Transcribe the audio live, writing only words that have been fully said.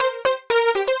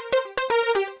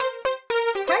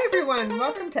everyone.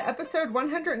 Welcome to episode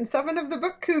 107 of the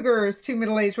Book Cougars, two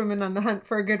middle-aged women on the hunt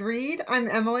for a good read. I'm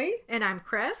Emily. And I'm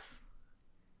Chris.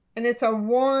 And it's a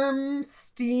warm,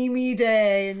 steamy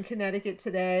day in Connecticut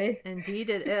today. Indeed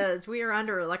it is. We are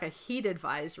under like a heat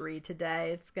advisory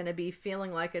today. It's going to be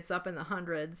feeling like it's up in the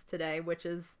hundreds today, which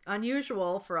is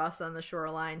unusual for us on the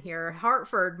shoreline here.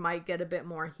 Hartford might get a bit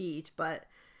more heat, but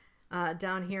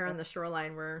down here on the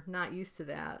shoreline, we're not used to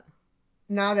that.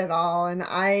 Not at all. And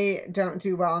I don't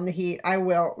do well in the heat. I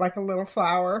wilt like a little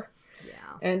flower. Yeah.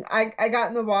 And I got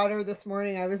in the water this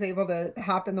morning. I was able to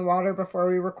hop in the water before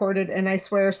we recorded, and I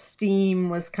swear steam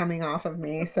was coming off of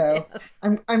me. So Yes.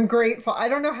 I'm grateful. I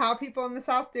don't know how people in the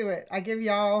South do it. I give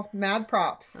y'all mad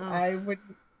props. Oh. I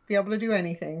wouldn't be able to do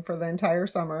anything for the entire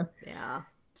summer. Yeah.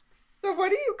 So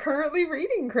what are you currently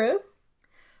reading, Chris?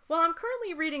 Well, I'm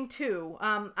currently reading two.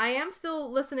 I am still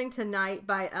listening to Night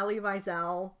by Elie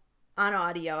Wiesel on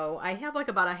audio. I have like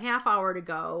about a half hour to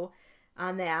go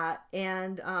on that.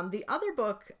 And the other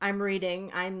book I'm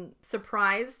reading, I'm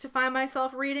surprised to find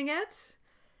myself reading it,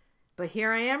 but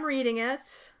here I am reading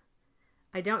it.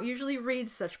 I don't usually read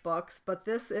such books, but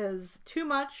this is Too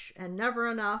Much and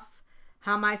Never Enough: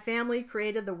 How My Family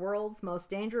Created the World's Most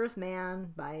Dangerous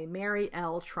Man by Mary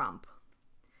L. Trump.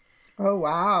 Oh,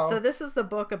 wow. So this is the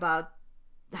book about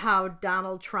how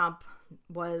Donald Trump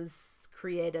was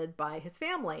created by his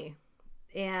family.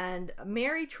 And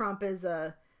Mary Trump is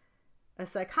a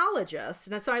psychologist,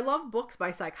 and so I love books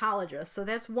by psychologists, so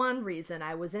that's one reason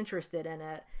I was interested in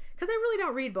it, because I really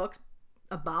don't read books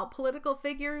about political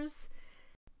figures.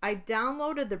 I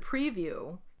downloaded the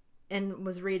preview and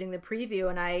was reading the preview,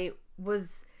 and I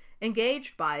was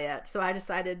engaged by it, so I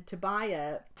decided to buy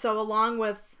it. So along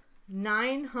with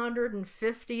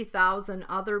 950,000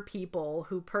 other people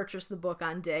who purchased the book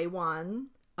on day one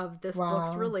of this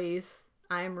book's release,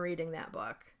 I am reading that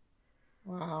book.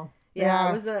 Wow. Yeah,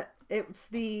 it was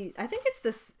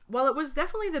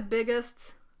definitely the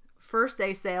biggest first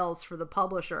day sales for the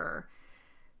publisher,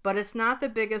 but it's not the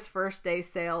biggest first day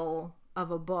sale of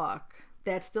a book.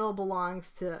 That still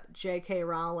belongs to J.K.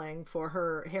 Rowling for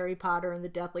her Harry Potter and the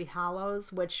Deathly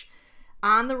Hallows, which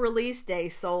on the release day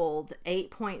sold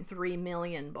 8.3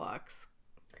 million books.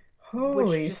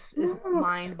 Holy which just is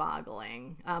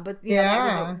mind-boggling. But that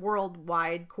was a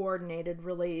worldwide coordinated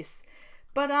release.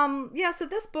 But so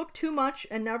this book, Too Much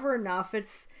and Never Enough, it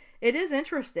is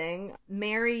interesting.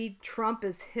 Mary Trump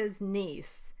is his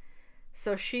niece.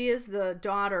 So she is the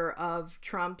daughter of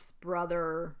Trump's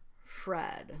brother,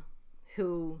 Fred,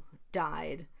 who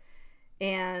died.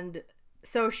 And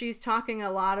so she's talking a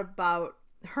lot about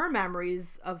her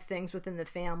memories of things within the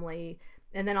family,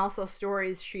 and then also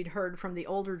stories she'd heard from the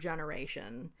older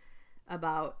generation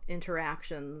about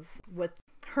interactions with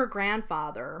her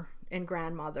grandfather and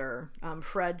grandmother,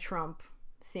 Fred Trump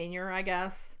Sr., I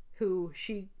guess, who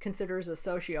she considers a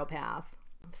sociopath.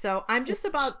 So I'm just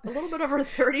about a little bit over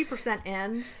 30%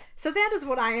 in. So that is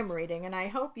what I am reading, and I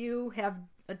hope you have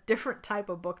a different type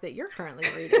of book that you're currently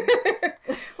reading.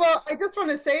 Well, I just want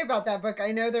to say about that book,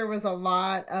 I know there was a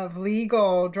lot of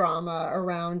legal drama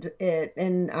around it,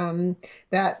 and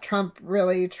that Trump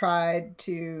really tried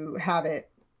to have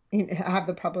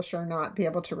the publisher not be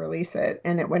able to release it,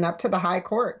 and it went up to the high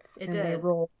courts, they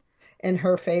ruled in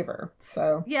her favor.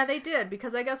 So yeah, they did,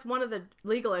 because I guess one of the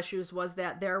legal issues was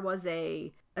that there was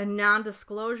a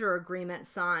non-disclosure agreement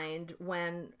signed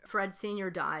when Fred Sr.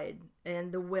 died,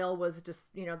 and the will was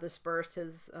just dispersed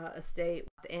his estate,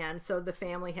 and so the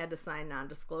family had to sign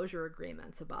non-disclosure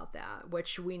agreements about that,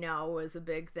 which we know is a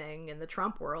big thing in the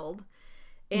Trump world.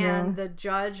 And the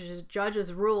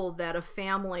judges ruled that a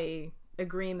family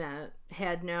agreement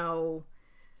had no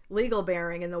legal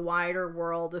bearing in the wider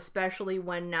world, especially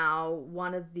when now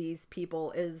one of these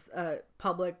people is a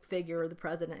public figure, the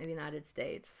president of the United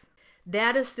States.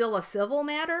 That is still a civil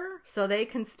matter, so they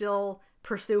can still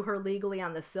pursue her legally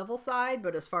on the civil side,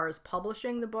 but as far as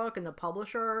publishing the book and the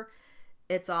publisher,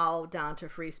 it's all down to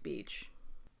free speech.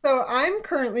 So I'm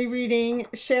currently reading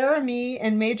Cher Ami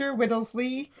and Major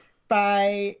Whittlesey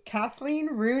by Kathleen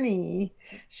Rooney.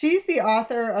 She's the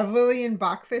author of Lillian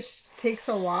Bachfisch Takes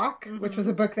a Walk, which was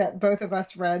a book that both of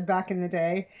us read back in the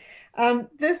day. I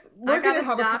gotta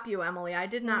stop you, Emily. I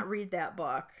did not read that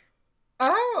book.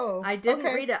 Oh, I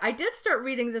didn't read it. I did start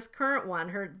reading this current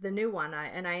one, the new one,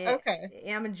 and I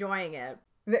am enjoying it.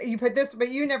 You put this, but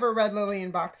you never read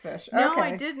Lillian Bachfisch. No,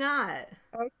 I did not.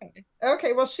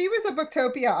 Okay. Well, she was a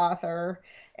Booktopia author,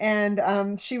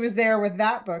 and she was there with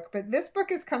that book. But this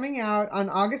book is coming out on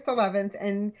August 11th,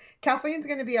 and Kathleen's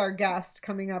going to be our guest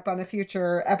coming up on a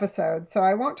future episode. So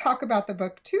I won't talk about the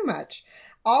book too much.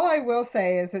 All I will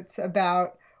say is it's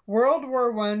about World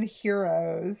War I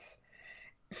heroes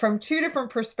from two different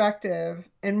perspectives,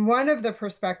 and one of the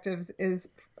perspectives is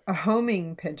a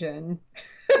homing pigeon.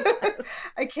 Yes.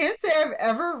 I can't say I've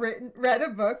ever read a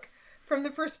book from the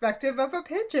perspective of a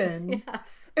pigeon.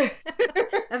 Yes.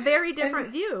 A very And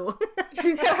different view.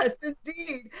 yes,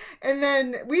 indeed. And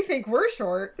then we think we're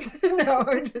short. No,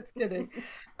 I'm just kidding.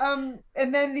 And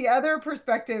then the other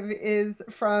perspective is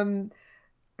from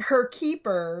her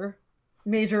keeper,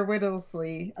 Major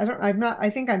Whittlesey. I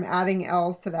think I'm adding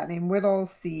L's to that name,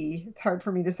 Whittlesey. It's hard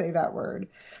for me to say that word.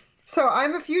 So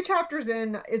I'm a few chapters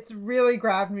in. It's really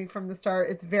grabbed me from the start.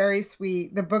 It's very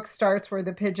sweet. The book starts where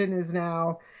the pigeon is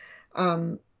now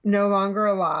no longer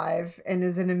alive and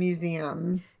is in a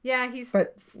museum. Yeah, he's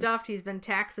But stuffed. He's been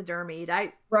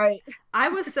taxidermied. right, I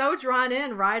was so drawn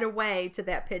in right away to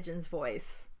that pigeon's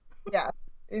voice. yes,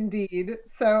 indeed.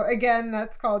 So again,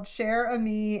 that's called Cher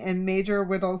Ami and Major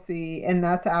Whittlesey, and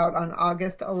that's out on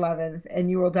August 11th. And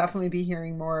you will definitely be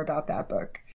hearing more about that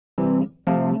book.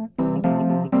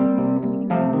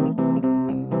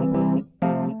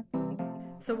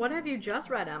 So, what have you just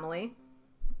read, Emily?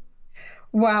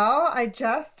 Well, I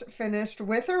just finished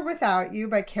With or Without You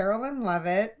by Carolyn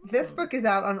Levitt. This Hmm. book is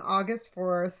out on August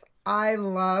 4th. I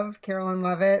love Carolyn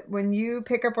Levitt. When you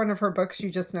pick up one of her books, you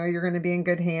just know you're going to be in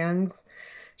good hands.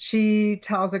 She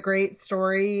tells a great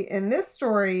story, and this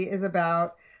story is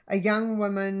about a young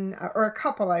woman, or a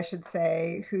couple, I should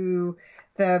say, who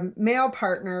the male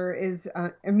partner is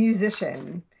a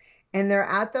musician. And they're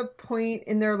at the point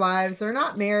in their lives, they're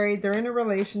not married, they're in a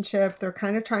relationship, they're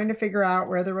kind of trying to figure out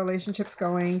where the relationship's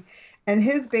going. And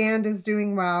his band is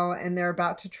doing well, and they're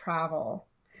about to travel.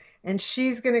 And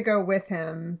she's going to go with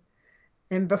him.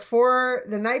 And before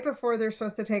the night before they're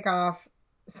supposed to take off,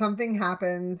 something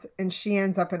happens and she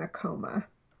ends up in a coma.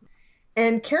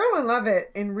 And Carolyn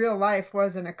Levitt in real life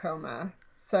was in a coma.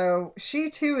 So she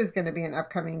too is going to be an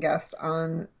upcoming guest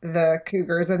on the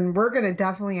Cougars. And we're going to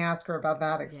definitely ask her about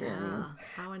that experience. Yeah,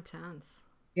 how intense.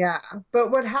 Yeah.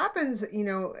 But what happens,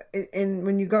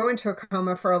 when you go into a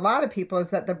coma for a lot of people is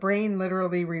that the brain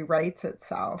literally rewrites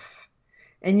itself.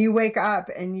 And you wake up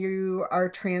and you are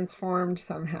transformed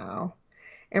somehow.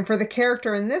 And for the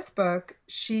character in this book,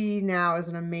 she now is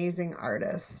an amazing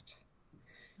artist.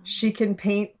 She can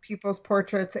paint people's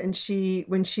portraits, and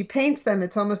when she paints them,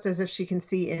 it's almost as if she can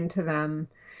see into them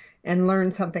and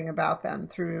learn something about them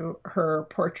through her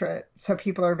portrait. So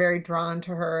people are very drawn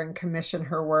to her and commission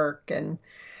her work. And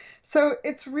so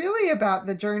it's really about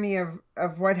the journey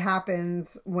of what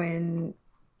happens when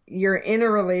you're in a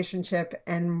relationship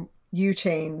and you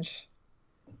change,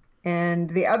 and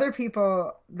the other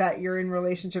people that you're in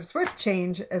relationships with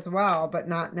change as well, but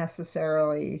not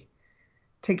necessarily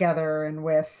together and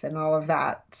with and all of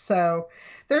that. So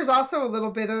there's also a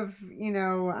little bit of,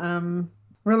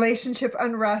 relationship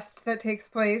unrest that takes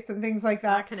place and things like I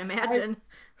that. can I, imagine.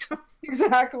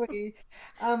 exactly.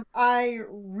 I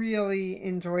really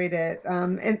enjoyed it.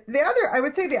 And I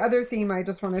would say the other theme I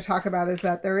just want to talk about is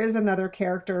that there is another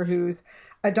character who's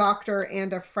a doctor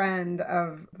and a friend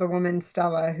of the woman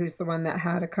Stella, who's the one that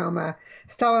had a coma.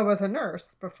 Stella was a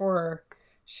nurse before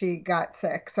she got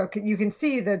sick. So you can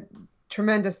see the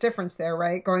tremendous difference there,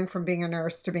 right? Going from being a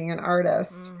nurse to being an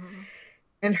artist. Hmm.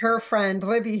 And her friend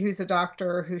Libby, who's a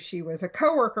doctor who she was a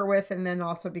coworker with and then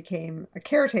also became a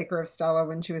caretaker of Stella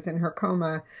when she was in her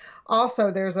coma.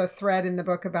 Also, there's a thread in the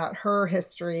book about her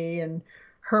history and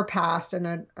her past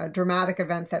and a dramatic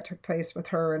event that took place with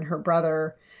her and her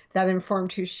brother that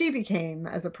informed who she became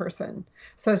as a person.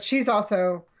 So she's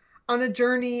also on a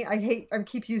journey. I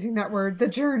keep using that word, the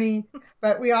journey,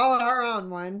 but we all are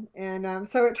on one. And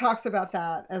so it talks about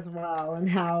that as well, and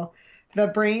how the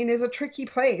brain is a tricky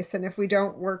place. And if we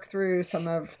don't work through some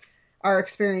of our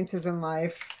experiences in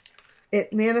life,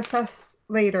 it manifests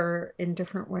later in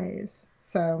different ways.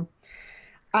 So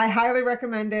I highly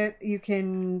recommend it. You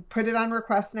can put it on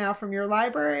request now from your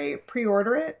library,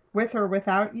 pre-order it, With or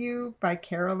Without You by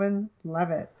Carolyn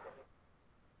Levitt.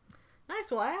 Nice.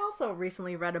 Well, I also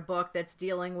recently read a book that's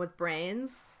dealing with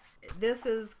brains. This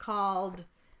is called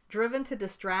Driven to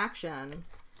Distraction: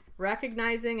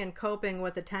 Recognizing and Coping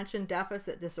with Attention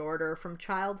Deficit Disorder from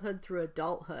Childhood Through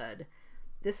Adulthood.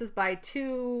 This is by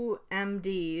two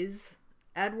MDs,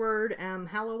 Edward M.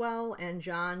 Hallowell and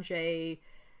John J.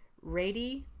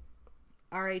 Ratey,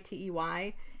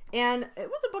 Ratey. And it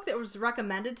was a book that was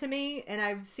recommended to me, and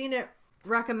I've seen it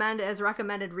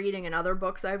recommended reading in other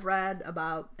books I've read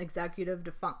about executive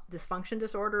dysfunction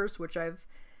disorders, which I've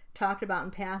talked about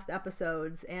in past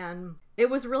episodes, and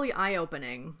it was really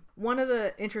eye-opening. One of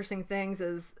the interesting things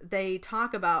is they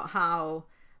talk about how,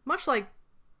 much like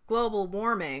global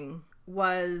warming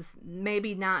was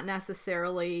maybe not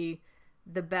necessarily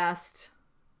the best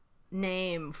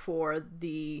name for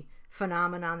the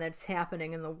phenomenon that's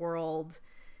happening in the world,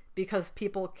 because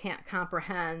people can't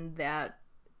comprehend that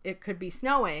it could be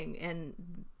snowing and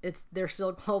there's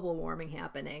still global warming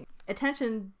happening.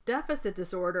 Attention deficit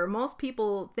disorder, most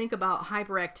people think about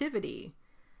hyperactivity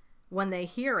when they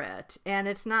hear it, and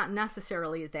it's not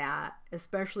necessarily that,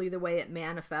 especially the way it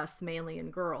manifests mainly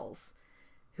in girls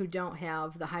who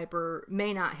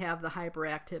may not have the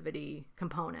hyperactivity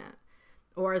component.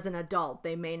 Or as an adult,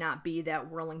 they may not be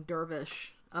that whirling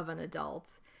dervish of an adult.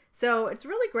 So it's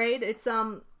really great. It's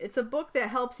a book that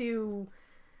helps you.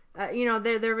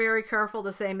 They're very careful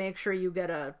to say make sure you get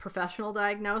a professional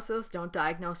diagnosis. Don't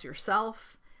diagnose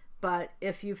yourself. But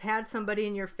if you've had somebody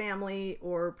in your family,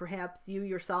 or perhaps you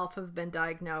yourself have been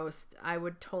diagnosed, I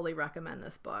would totally recommend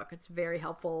this book. It's very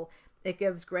helpful. It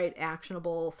gives great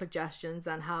actionable suggestions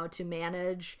on how to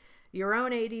manage your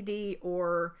own ADD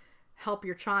or help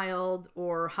your child,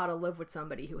 or how to live with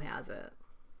somebody who has it.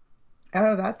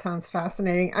 Oh, that sounds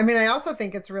fascinating. I mean, I also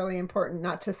think it's really important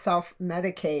not to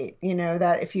self-medicate,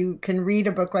 that if you can read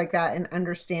a book like that and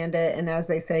understand it, and as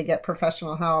they say, get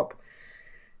professional help,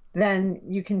 then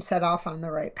you can set off on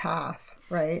the right path,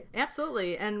 right?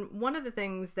 Absolutely. And one of the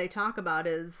things they talk about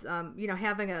is,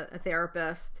 having a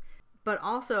therapist, but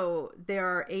also there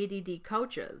are ADD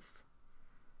coaches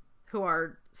who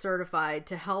are certified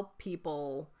to help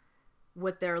people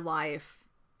with their life,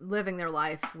 living their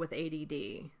life with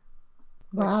ADD.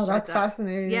 Wow, that's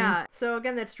fascinating. Yeah. So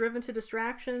again, that's Driven to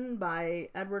Distraction by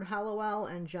Edward Hallowell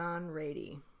and John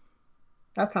Rady.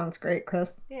 That sounds great,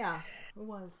 Chris. Yeah, it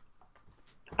was.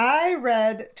 I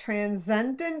read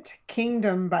Transcendent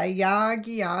Kingdom by Yaa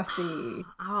Gyasi.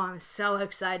 Oh, I'm so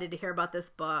excited to hear about this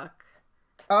book.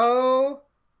 Oh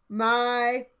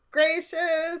my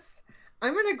gracious.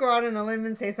 I'm going to go out on a limb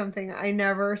and say something I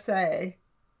never say.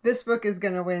 This book is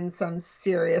going to win some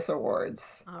serious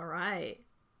awards. All right.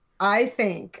 I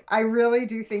really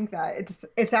do think that.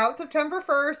 It's out September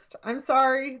 1st. I'm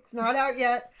sorry, it's not out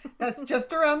yet. That's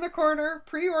just around the corner.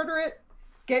 Pre-order it.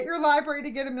 Get your library to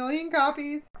get 1 million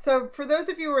copies. So for those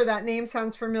of you where that name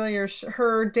sounds familiar,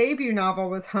 her debut novel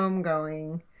was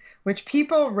Homegoing, which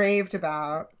people raved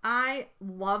about. I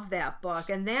love that book,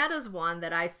 and that is one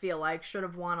that I feel like should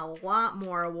have won a lot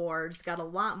more awards, got a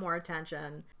lot more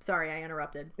attention. Sorry, I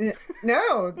interrupted.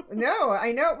 No,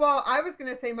 I know. Well, I was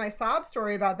going to say my sob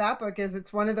story about that book is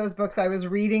it's one of those books I was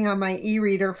reading on my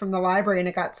e-reader from the library, and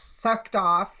it got sucked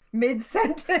off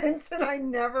mid-sentence, and I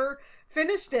never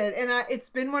finished it. And it's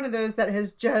been one of those that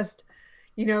has just,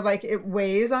 it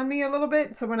weighs on me a little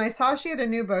bit. So when I saw she had a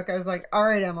new book, I was like, all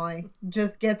right, Emily,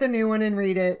 just get the new one and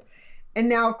read it. And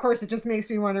now, of course, it just makes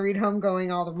me want to read Homegoing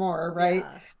all the more, right?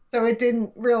 Yeah. So it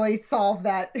didn't really solve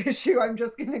that issue. I'm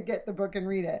just going to get the book and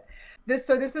read it. This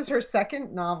is her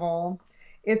second novel.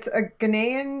 It's a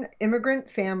Ghanaian immigrant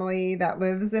family that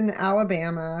lives in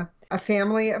Alabama, a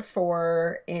family of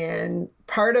 4, and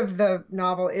part of the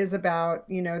novel is about,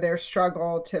 their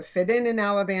struggle to fit in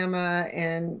Alabama,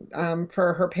 and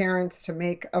for her parents to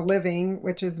make a living,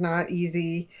 which is not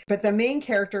easy. But the main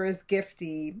character is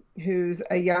Gifty, who's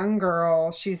a young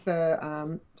girl. She's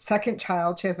the second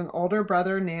child. She has an older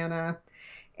brother, Nana,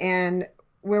 and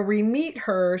where we meet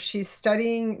her, she's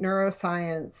studying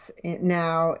neuroscience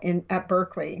now at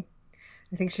Berkeley.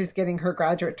 I think she's getting her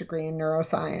graduate degree in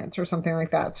neuroscience or something like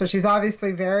that. So she's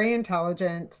obviously very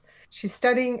intelligent. She's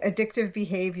studying addictive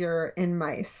behavior in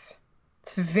mice.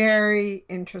 It's very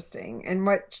interesting. And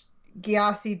what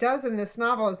Gyasi does in this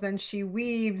novel is then she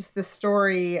weaves the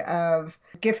story of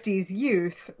Gifty's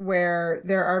youth, where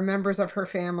there are members of her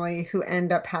family who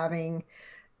end up having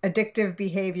addictive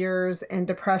behaviors and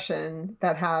depression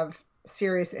that have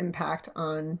serious impact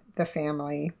on the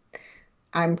family.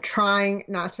 I'm trying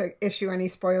not to issue any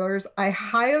spoilers. I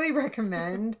highly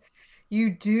recommend you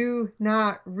do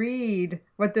not read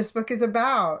what this book is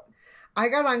about. I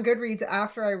got on Goodreads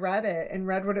after I read it and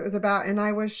read what it was about, and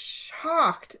I was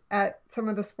shocked at some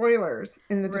of the spoilers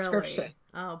in the description.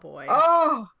 Oh, boy.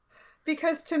 Oh,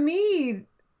 because to me,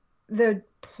 the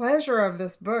pleasure of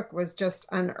this book was just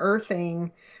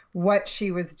unearthing what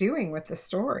she was doing with the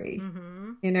story,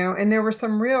 and there were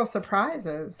some real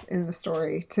surprises in the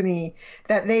story to me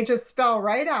that they just spell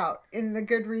right out in the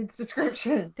Goodreads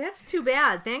description. That's too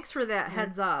bad. Thanks for that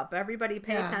heads up. Everybody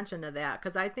pay attention to that,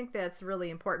 because I think that's really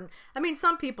important. I mean,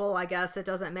 some people, I guess it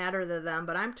doesn't matter to them,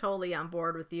 but I'm totally on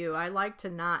board with you. I like to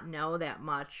not know that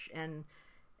much and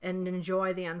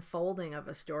enjoy the unfolding of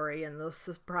a story and the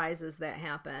surprises that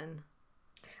happen.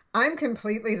 I'm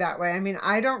completely that way. I mean,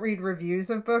 I don't read reviews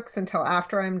of books until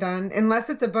after I'm done, unless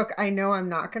it's a book I know I'm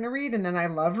not going to read, and then I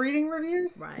love reading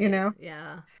reviews, Right.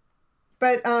 Yeah.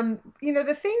 But one of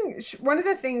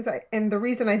the things and the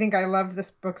reason I think I loved this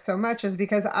book so much is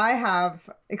because I have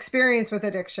experience with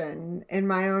addiction in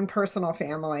my own personal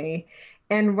family.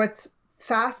 And what's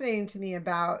fascinating to me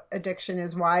about addiction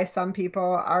is why some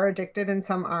people are addicted and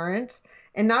some aren't.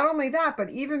 And not only that, but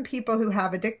even people who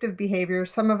have addictive behavior,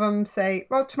 some of them say,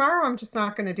 well, tomorrow I'm just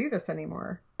not going to do this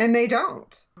anymore. And they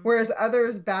don't. Whereas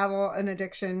others battle an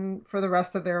addiction for the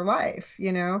rest of their life,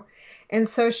 you know? And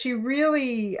so she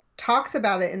really talks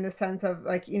about it in the sense of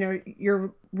like,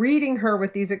 you're reading her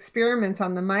with these experiments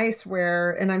on the mice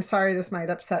where, and I'm sorry, this might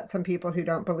upset some people who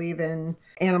don't believe in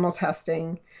animal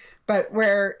testing, but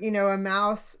where, a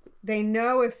mouse, they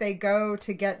know if they go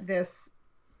to get this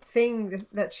thing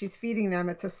that she's feeding them,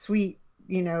 it's a sweet,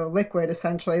 liquid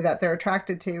essentially that they're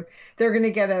attracted to, they're going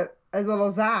to get a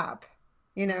little zap,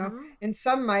 and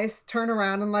some mice turn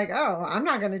around and like, oh, I'm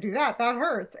not going to do that. That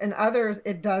hurts. And others,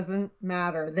 it doesn't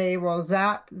matter. They will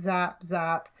zap, zap,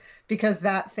 zap because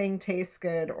that thing tastes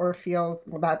good or feels,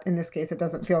 well, that in this case, it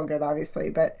doesn't feel good, obviously,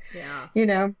 but Yeah,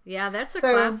 that's a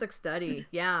classic study.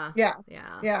 Yeah. Yeah.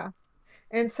 Yeah. Yeah.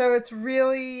 And so it's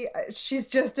really, she's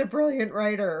just a brilliant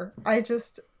writer. I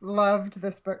just loved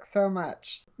this book so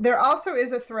much. There also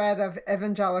is a thread of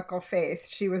evangelical faith.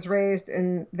 She was raised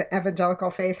in the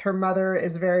evangelical faith. Her mother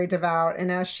is very devout. And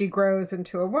as she grows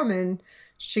into a woman,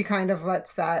 she kind of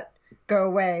lets that go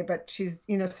away. But she's,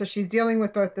 so she's dealing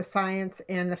with both the science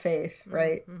and the faith,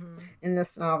 right, in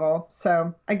this novel.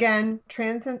 So again,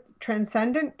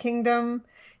 Transcendent Kingdom,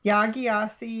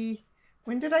 Yagi.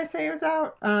 When did I say it was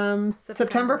out?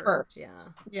 September 1st. Yeah.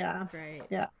 Yeah. Great.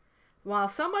 Yeah. Wow,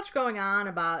 so much going on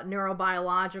about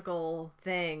neurobiological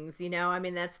things, I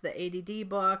mean, that's the ADD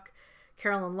book,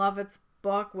 Carolyn Lovett's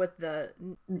book with the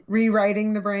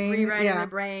rewriting the brain. The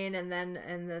brain, and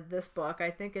then this book.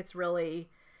 I think it's really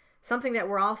something that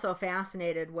we're also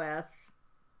fascinated with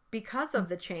because of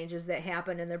the changes that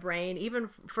happen in the brain, even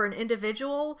for an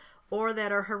individual or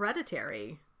that are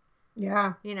hereditary.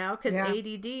 Yeah. Because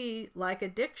ADD, like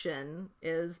addiction,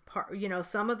 is part,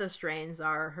 some of the strains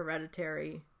are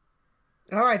hereditary.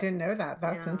 Oh, I didn't know that.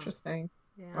 That's interesting.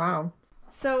 Yeah. Wow.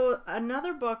 So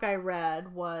another book I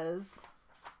read was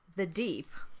The Deep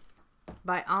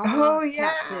by Alma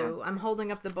Katsu. I'm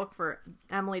holding up the book for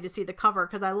Emily to see the cover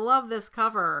because I love this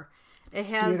cover. It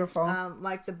has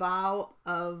like the bow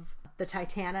of the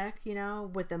Titanic,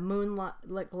 with the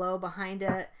moonlit glow behind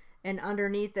it. And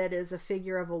underneath it is a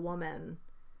figure of a woman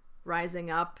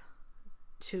rising up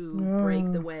to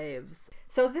break the waves.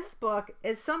 So this book,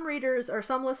 as some readers or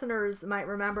some listeners might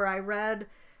remember, I read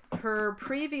her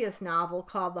previous novel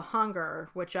called The Hunger,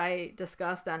 which I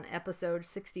discussed on episode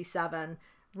 67.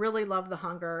 Really love The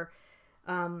Hunger.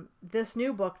 This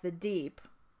new book, The Deep,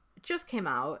 just came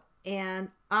out, and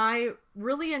I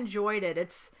really enjoyed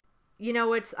it.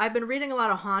 I've been reading a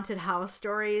lot of haunted house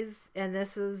stories, and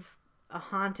this is a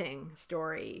haunting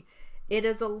story. It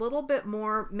is a little bit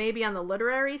more maybe on the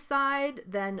literary side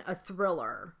than a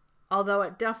thriller, although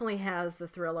it definitely has the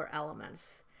thriller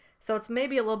elements. So it's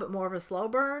maybe a little bit more of a slow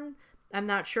burn. I'm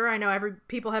not sure. I know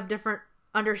people have different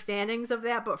understandings of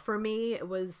that, but for me it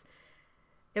was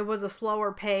a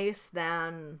slower pace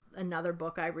than another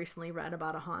book I recently read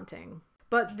about a haunting.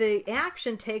 But the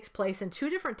action takes place in two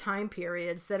different time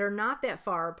periods that are not that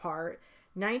far apart,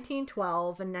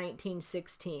 1912 and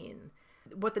 1916.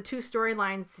 What the two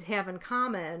storylines have in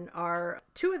common are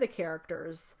two of the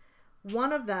characters.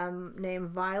 One of them, named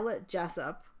Violet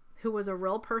Jessup, who was a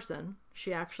real person.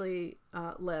 She actually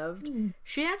lived.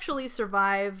 She actually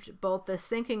survived both the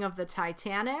sinking of the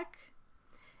Titanic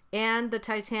and the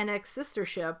Titanic's sister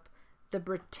ship, the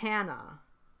Britannia.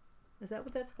 Is that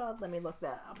what that's called? Let me look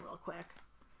that up real quick.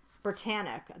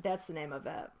 Britannic, that's the name of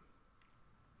it.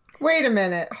 Wait a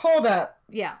minute. Hold up.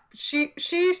 Yeah. She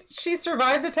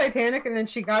survived the Titanic and then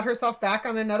she got herself back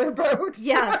on another boat.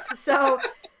 Yes. So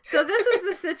this is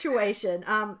the situation.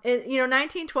 In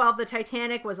 1912, the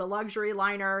Titanic was a luxury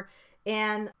liner,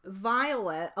 and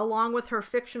Violet, along with her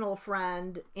fictional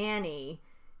friend Annie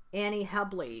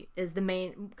Hebley, is the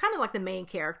main, kind of like the main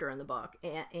character in the book.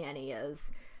 Annie is,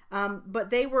 but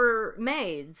they were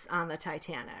maids on the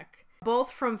Titanic.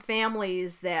 Both from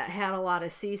families that had a lot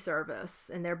of sea service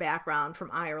in their background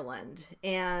from Ireland.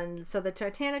 And so the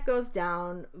Titanic goes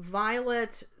down,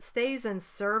 Violet stays in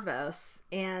service,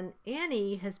 and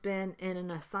Annie has been in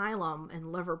an asylum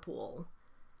in Liverpool.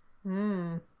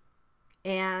 And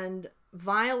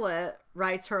Violet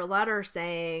writes her a letter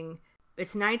saying,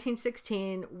 it's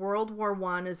 1916, World War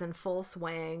I is in full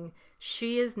swing.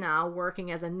 She is now working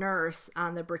as a nurse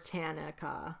on the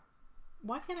Britannica.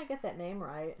 Why can't I get that name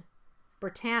right?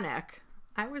 Britannic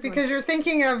I always Because you're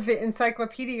thinking of the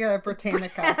Encyclopedia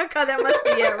Britannica. Britannica, that must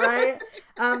be it,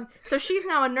 right? So she's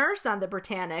now a nurse on the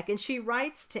Britannic, and she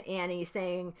writes to Annie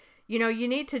saying, you know, you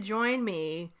need to join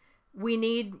me. We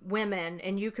need women,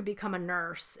 and you could become a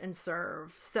nurse and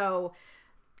serve. So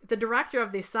the director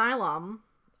of the asylum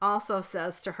also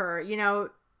says to her, you know,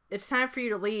 it's time for you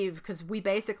to leave because we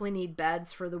basically need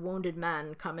beds for the wounded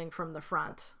men coming from the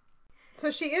front.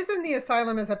 So she is in the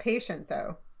asylum as a patient,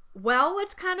 though. Well,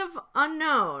 it's kind of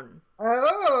unknown.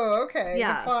 Oh, okay.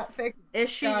 Yes. The plot thickens. Is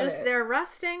she just there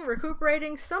resting,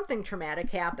 recuperating? Something traumatic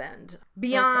happened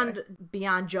beyond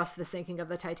just the sinking of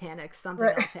the Titanic. Something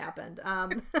else happened.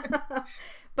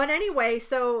 But anyway,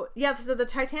 so the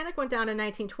Titanic went down in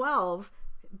 1912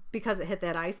 because it hit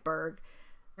that iceberg.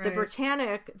 Right. The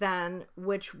Britannic then,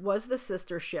 which was the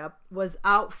sister ship, was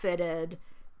outfitted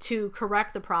to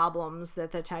correct the problems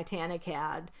that the Titanic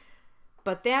had.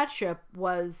 But that ship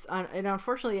was, and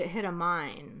unfortunately, it hit a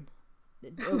mine.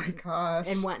 Oh my gosh.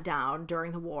 And went down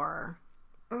during the war.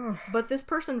 Ugh. But this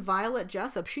person, Violet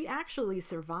Jessop, she actually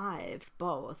survived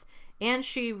both. And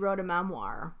she wrote a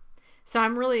memoir. So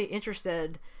I'm really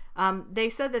interested. They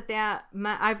said that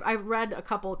I've read a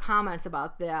couple of comments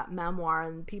about that memoir,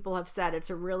 and people have said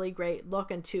it's a really great look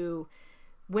into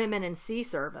women in sea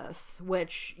service,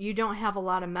 which you don't have a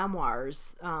lot of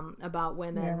memoirs about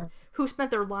women who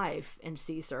spent their life in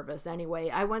sea service anyway.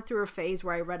 I went through a phase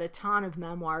where I read a ton of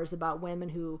memoirs about women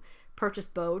who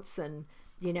purchased boats and,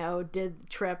 you know, did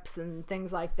trips and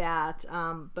things like that.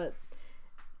 But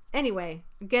anyway,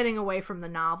 getting away from the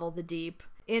novel, The Deep.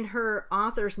 In her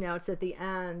author's notes at the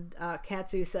end,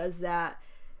 Katsu says that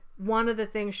one of the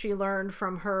things she learned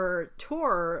from her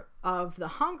tour of the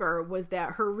Hunger was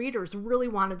that her readers really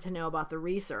wanted to know about the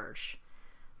research.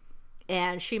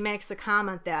 And she makes the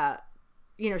comment that,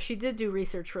 you know, she did do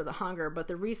research for the Hunger, but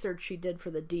the research she did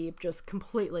for the Deep just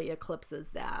completely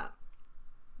eclipses that.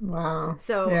 Wow.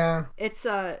 So it's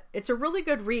a really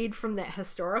good read from the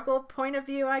historical point of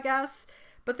view, I guess.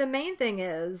 But the main thing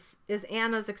is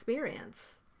Anna's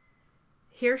experience.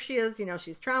 Here she is, you know,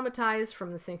 she's traumatized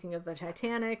from the sinking of the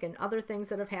Titanic and other things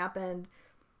that have happened.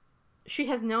 She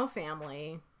has no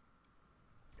family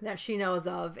that she knows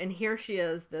of. And here she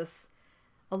is, this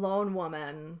alone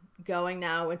woman going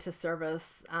now into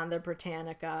service on the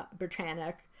Britannic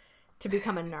to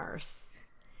become a nurse.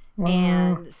 Wow.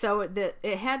 And so it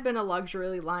had been a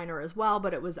luxury liner as well,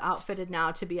 but it was outfitted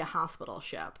now to be a hospital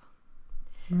ship.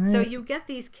 Right. So you get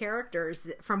these characters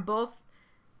from both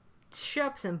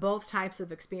ships and both types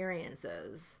of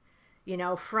experiences, you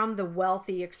know, from the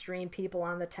wealthy extreme people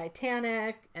on the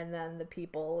Titanic and then the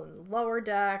people in the lower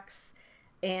decks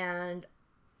and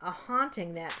a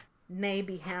haunting that may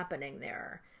be happening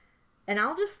there. And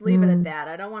I'll just leave it at that.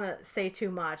 I don't want to say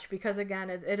too much because, again,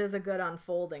 it is a good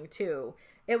unfolding too.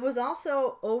 It was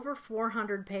also over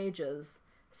 400 pages.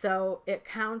 So it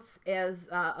counts as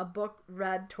a book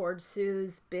read towards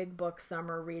Sue's Big Book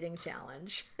Summer Reading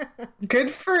Challenge.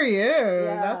 Good for you.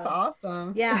 Yeah. That's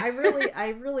awesome. Yeah, I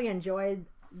really enjoyed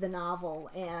the novel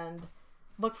and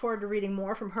look forward to reading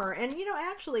more from her. And, you know,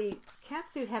 actually,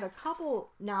 Katsu had a couple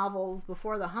novels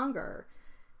before The Hunger.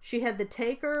 She had The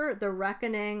Taker, The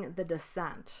Reckoning, The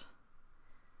Descent,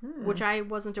 which I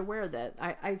wasn't aware that.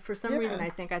 I for some reason,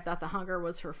 I thought The Hunger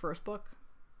was her first book,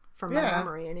 from my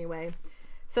memory anyway.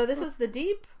 So this is The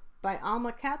Deep by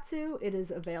Alma Katsu. It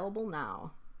is available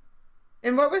now.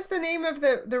 And what was the name of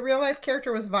the real life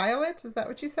character? Was Violet? Is that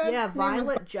what you said? Yeah,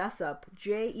 Violet Jessop.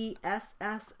 Jessop.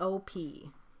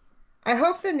 I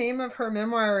hope the name of her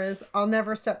memoir is I'll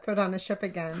Never Step Foot on a Ship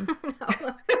Again.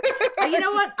 You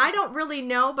know what? I don't really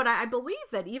know, but I believe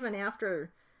that even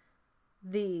after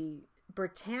the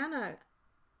Britannia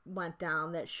went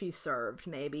down that she served,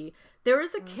 maybe there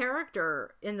is a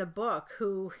character in the book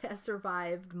who has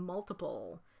survived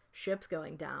multiple ships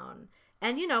going down.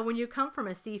 And you know, when you come from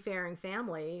a seafaring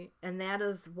family and that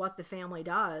is what the family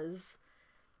does,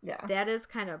 that is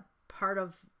kind of part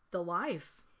of the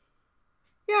life.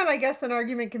 Yeah, and I guess an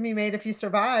argument can be made if you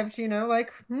survived, you know,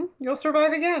 like, you'll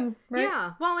survive again, right?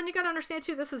 Yeah, well, and you got to understand,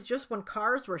 too, this is just when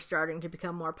cars were starting to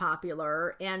become more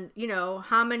popular. And, you know,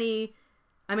 how many...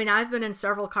 I mean, I've been in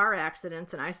several car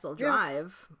accidents and I still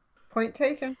drive. Yeah. Point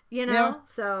taken. You know?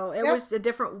 So it was a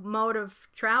different mode of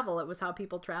travel. It was how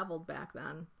people traveled back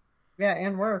then. Yeah,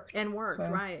 and worked. So,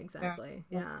 right, exactly.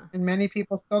 Yeah. And many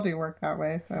people still do work that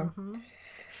way, so... Mm-hmm.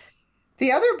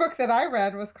 The other book that I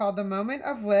read was called The Moment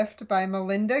of Lift by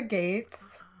Melinda Gates.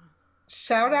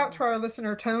 Shout out to our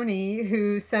listener, Tony,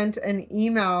 who sent an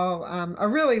email, a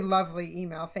really lovely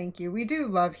email. Thank you. We do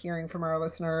love hearing from our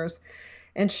listeners.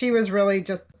 And she was really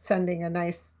just sending a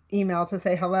nice email to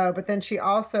say hello. But then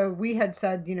we had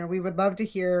said, we would love to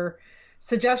hear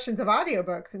suggestions of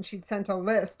audiobooks, and she'd sent a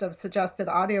list of suggested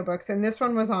audiobooks, and this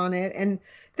one was on it. And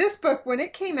this book, when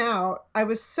it came out, I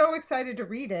was so excited to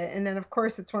read it. And then, of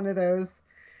course, it's one of those,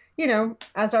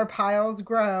 as our piles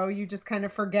grow, you just kind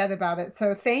of forget about it.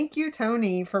 So thank you,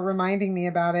 Tony, for reminding me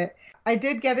about it. I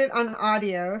did get it on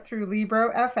audio through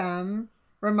Libro FM.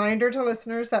 Reminder to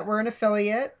listeners that we're an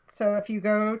affiliate. So if you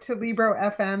go to Libro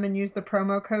FM and use the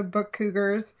promo code Book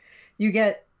Cougars, you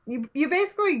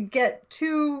basically get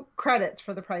 2 credits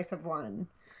for the price of 1.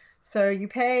 So you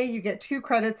get 2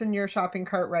 credits in your shopping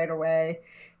cart right away.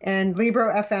 And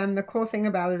Libro FM, the cool thing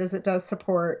about it is it does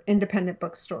support independent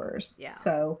bookstores. Yeah.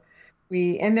 So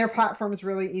and their platform is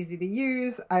really easy to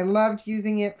use. I loved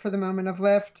using it for the moment of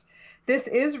lift. This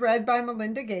is read by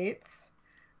Melinda Gates.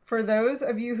 For those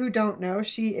of you who don't know,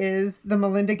 she is the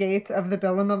Melinda Gates of the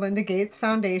Bill and Melinda Gates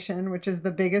Foundation, which is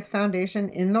the biggest foundation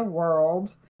in the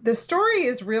world. The story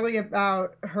is really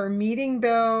about her meeting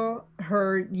Bill,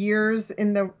 her years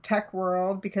in the tech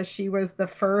world, because she was the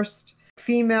first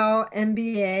female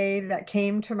MBA that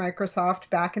came to Microsoft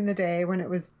back in the day when it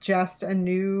was just a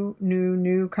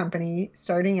new company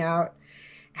starting out.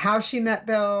 How she met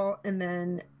Bill, and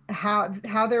then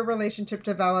how their relationship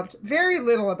developed. Very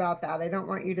little about that. I don't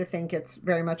want you to think it's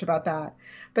very much about that.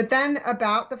 But then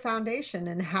about the foundation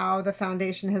and how the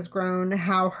foundation has grown,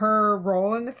 how her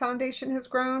role in the foundation has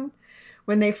grown.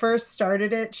 When they first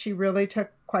started it, she really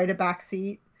took quite a back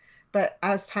seat. But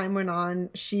as time went on,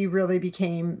 she really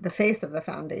became the face of the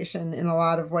foundation in a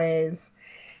lot of ways.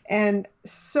 And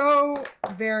so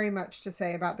very much to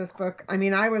say about this book. I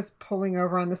mean, I was pulling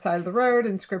over on the side of the road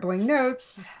and scribbling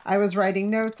notes. I was writing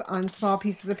notes on small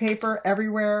pieces of paper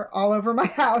everywhere, all over my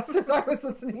house as I was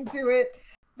listening to it.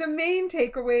 The main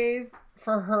takeaways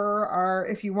for her are,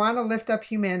 if you want to lift up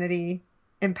humanity,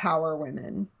 empower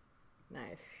women.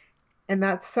 Nice. And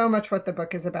that's so much what the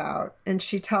book is about. And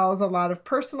she tells a lot of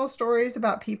personal stories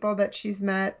about people that she's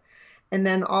met, and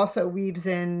then also weaves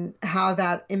in how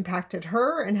that impacted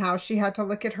her and how she had to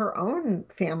look at her own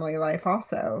family life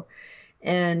also.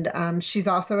 And she's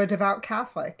also a devout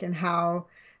Catholic, and how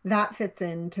that fits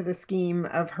into the scheme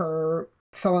of her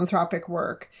philanthropic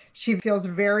work. She feels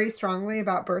very strongly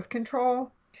about birth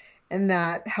control, and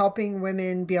that helping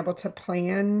women be able to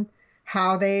plan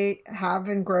how they have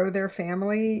and grow their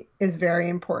family is very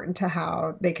important to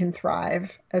how they can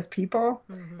thrive as people,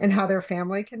 and how their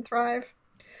family can thrive.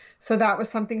 So that was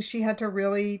something she had to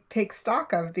really take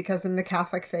stock of, because in the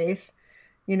Catholic faith,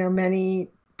 many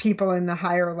people in the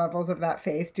higher levels of that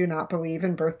faith do not believe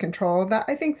in birth control. That,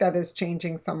 I think, that is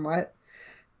changing somewhat,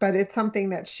 but it's something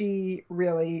that she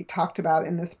really talked about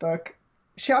in this book.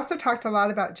 She also talked a lot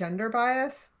about gender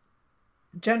bias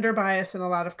in a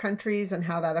lot of countries and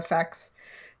how that affects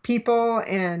people.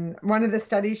 And one of the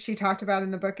studies she talked about in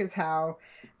the book is how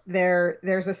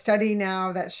there's a study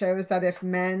now that shows that if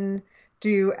men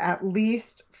do at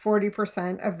least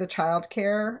 40% of the child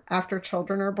care after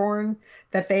children are born,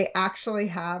 that they actually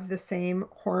have the same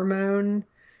hormone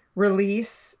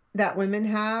release that women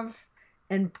have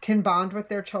and can bond with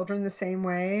their children the same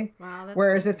way. Wow, that's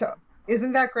Whereas great.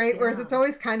 Isn't that great? Yeah. Whereas it's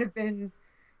always kind of been,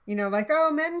 like, oh,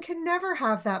 men can never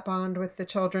have that bond with the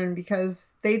children because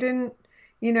they didn't,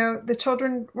 the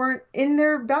children weren't in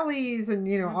their bellies and,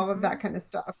 all of that kind of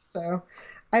stuff. So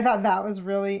I thought that was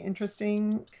really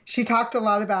interesting. She talked a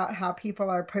lot about how people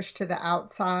are pushed to the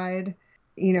outside,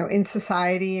 in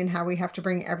society, and how we have to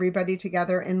bring everybody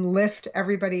together and lift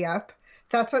everybody up.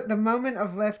 That's what the moment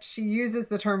of lift, she uses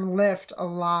the term lift a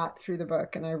lot through the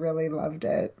book, and I really loved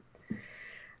it.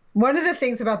 One of the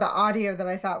things about the audio that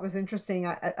I thought was interesting,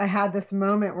 I had this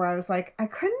moment where I was like, I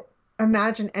couldn't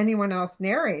imagine anyone else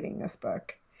narrating this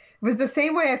book. It was the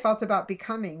same way I felt about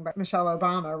Becoming by Michelle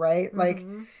Obama, right? Like,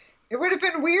 it would have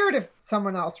been weird if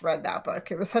someone else read that book.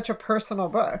 It was such a personal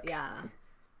book. Yeah.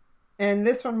 And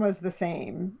this one was the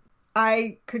same.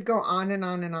 I could go on and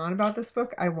on and on about this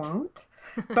book. I won't.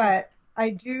 But I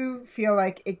do feel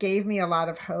like it gave me a lot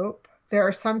of hope. There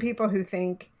are some people who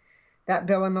think that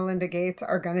Bill and Melinda Gates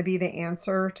are going to be the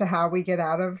answer to how we get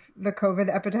out of the COVID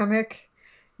epidemic.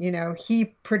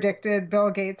 Bill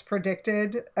Gates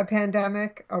predicted a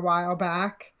pandemic a while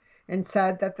back and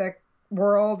said that the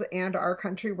world and our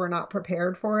country were not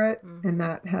prepared for it. And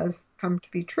that has come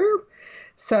to be true.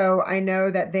 So I know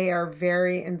that they are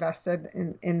very invested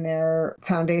in their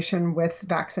foundation with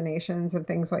vaccinations and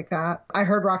things like that. I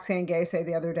heard Roxane Gay say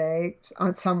the other day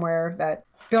on somewhere that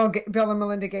Bill and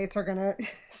Melinda Gates are going to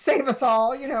save us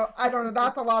all. I don't know.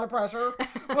 That's a lot of pressure.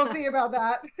 We'll see about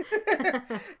that.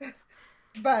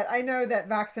 But I know that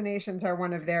vaccinations are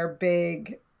one of their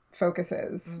big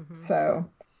focuses. So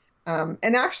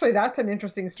And actually, that's an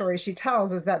interesting story she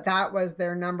tells, is that that was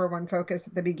their number one focus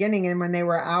at the beginning. And when they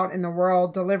were out in the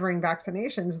world delivering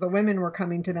vaccinations, the women were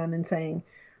coming to them and saying,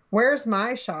 "Where's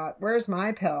my shot? Where's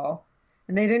my pill?"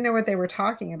 And they didn't know what they were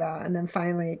talking about. And then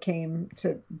finally it came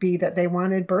to be that they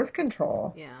wanted birth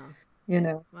control, Yeah. you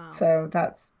know. Wow. So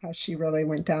that's how she really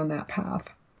went down that path.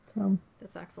 So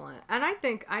That's excellent. And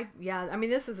I mean,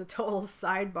 this is a total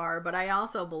sidebar, but I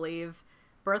also believe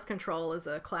birth control is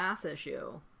a class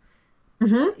issue,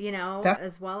 hmm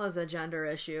as well as a gender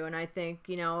issue. And I think,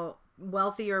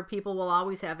 wealthier people will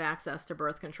always have access to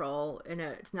birth control, and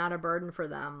it's not a burden for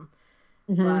them.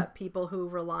 hmm But people who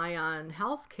rely on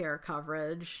health care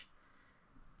coverage,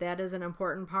 that is an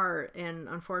important part. And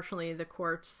unfortunately, the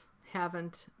courts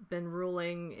haven't been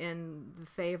ruling in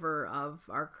favor of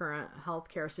our current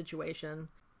healthcare situation.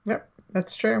 Yep,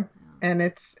 that's true. And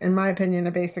it's, in my opinion,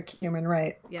 a basic human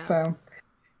right. So, Yes.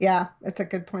 yeah, it's a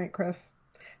good point, Chris.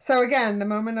 So, again, The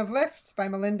Moment of Lift by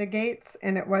Melinda Gates,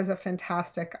 and it was a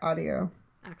fantastic audio.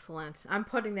 Excellent. I'm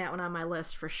putting that one on my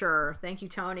list for sure. Thank you,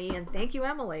 Tony, and thank you,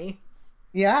 Emily.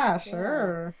 Yeah, Yeah.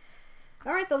 sure.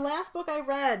 All right, the last book I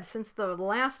read since the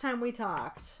last time we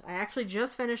talked, I actually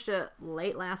just finished it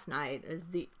late last night, is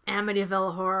The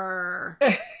Amityville Horror.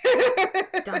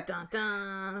 Dun dun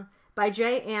dun. By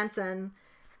Jay Anson.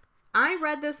 I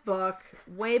read this book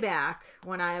way back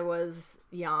when I was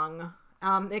young.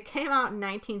 It came out in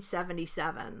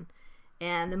 1977,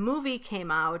 and the movie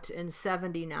came out in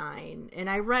 79, and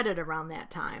I read it around that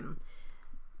time.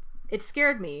 It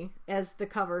scared me, as the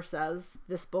cover says.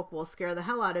 This book will scare the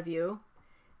hell out of you.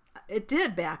 It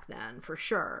did back then, for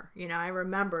sure. I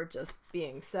remember just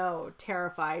being so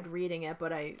terrified reading it,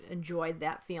 but I enjoyed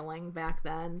that feeling back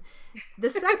then.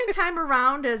 The second time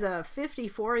around, as a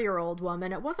 54-year-old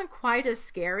woman, it wasn't quite as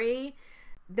scary.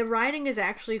 The writing is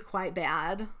actually quite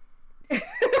bad.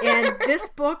 And this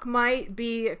book might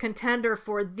be a contender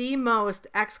for the most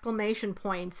exclamation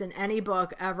points in any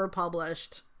book ever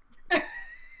published.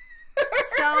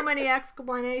 So many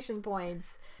exclamation points.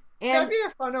 And That'd be a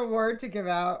fun award to give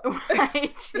out.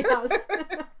 right, yes.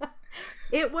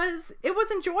 It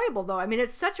was enjoyable though. I mean,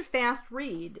 it's such a fast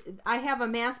read. I have a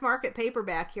mass market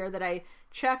paperback here that I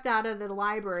checked out of the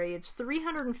library. It's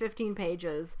 315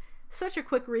 pages. Such a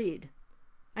quick read.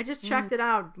 I just checked it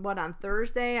out on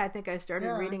Thursday. I think I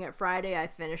started reading it Friday. I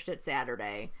finished it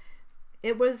Saturday.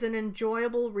 It was an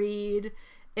enjoyable read.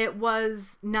 It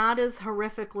was not as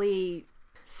horrifically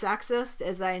sexist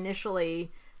as I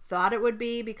initially thought it would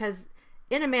be, because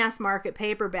in a mass market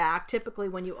paperback, typically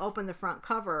when you open the front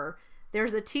cover,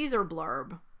 there's a teaser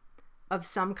blurb of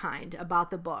some kind about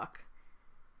the book.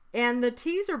 And the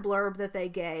teaser blurb that they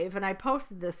gave, and I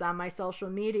posted this on my social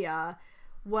media,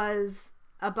 was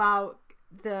about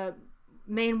the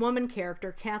main woman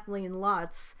character, Kathleen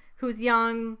Lutz, who's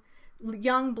young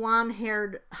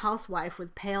blonde-haired housewife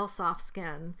with pale, soft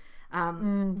skin.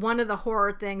 One of the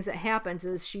horror things that happens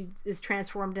is she is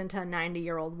transformed into a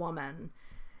 90-year-old woman.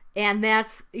 And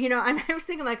that's, and I was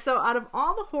thinking, so out of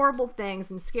all the horrible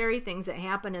things and scary things that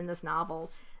happen in this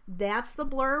novel, that's the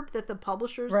blurb that the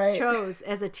publishers chose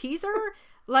as a teaser?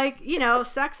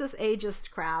 Sexist,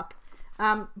 ageist crap.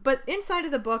 But inside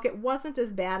of the book, it wasn't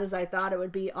as bad as I thought it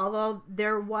would be, although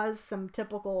there was some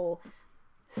typical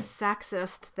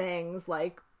sexist things,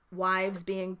 like wives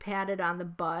being patted on the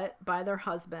butt by their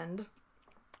husband.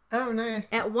 Oh,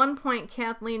 nice. At one point,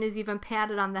 Kathleen is even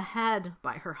patted on the head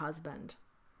by her husband.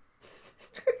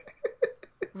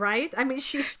 Right? I mean,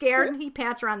 she's scared and he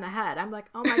pats her on the head. I'm like,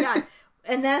 oh my God.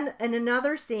 And then in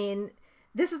another scene,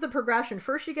 this is the progression.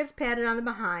 First she gets patted on the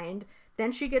behind,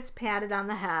 then she gets patted on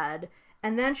the head,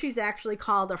 and then she's actually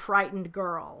called a frightened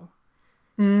girl.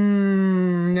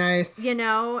 Nice.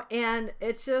 And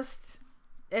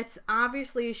it's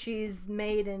obviously she's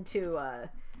made into a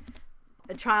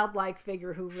childlike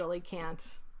figure who really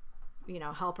can't,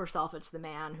 help herself. It's the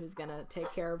man who's going to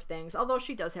take care of things, although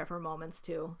she does have her moments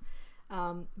too.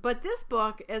 But this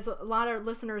book, as a lot of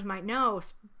listeners might know,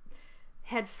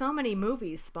 had so many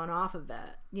movies spun off of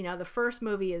it. The first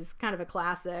movie is kind of a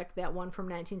classic, that one from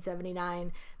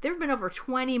 1979. There have been over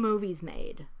 20 movies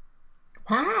made.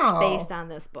 Wow. Based on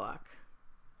this book.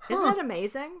 Isn't that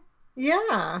amazing?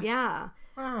 Yeah. Yeah.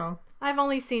 Wow. I've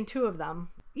only seen 2 of them.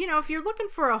 If you're looking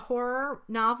for a horror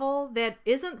novel that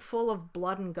isn't full of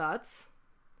blood and guts,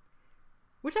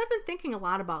 which I've been thinking a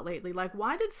lot about lately,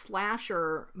 why did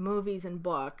slasher movies and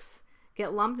books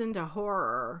get lumped into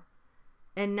horror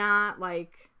and not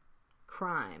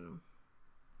crime?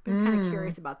 Been kind of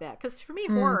curious about that, because for me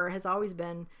horror has always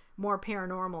been more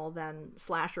paranormal than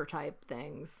slasher type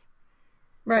things.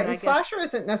 Right. But And I guess slasher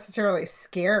isn't necessarily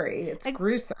scary. It's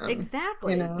gruesome, you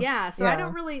exactly. know? Yeah. So Yeah.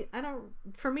 I don't,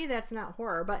 for me, that's not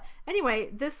horror. But anyway,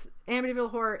 this Amityville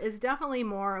Horror is definitely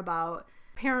more about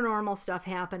paranormal stuff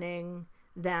happening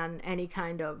than any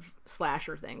kind of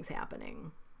slasher things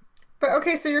happening. But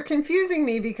okay, so you're confusing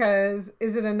me because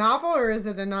is it a novel or is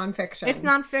it a It's nonfiction?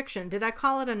 nonfiction. Did I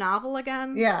call it a novel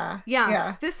again? Yeah. Yes,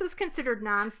 Yeah. this is considered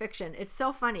nonfiction. It's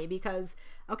so funny because,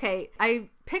 okay, I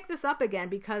picked this up again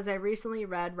because I recently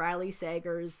read Riley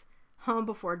Sager's Home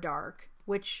Before Dark,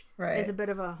 which is a Right. bit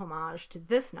of a homage to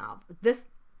this novel, this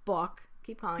book.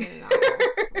 Keep calling it a novel.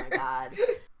 Oh my God.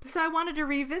 So I wanted to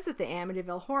revisit the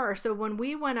Amityville Horror. So when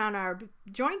we went on our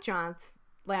joint jaunts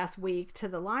last week to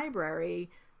the library,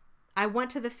 I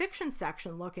went to the fiction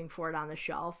section looking for it on the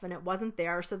shelf and it wasn't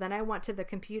there. So then I went to the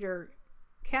computer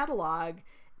catalog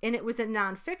and it was in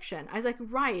nonfiction. I was like,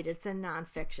 right, it's in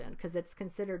nonfiction because it's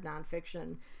considered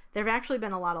nonfiction. There have actually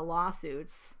been a lot of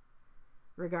lawsuits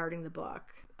regarding the book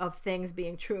of things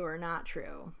being true or not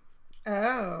true.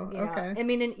 Oh, Yeah. okay. I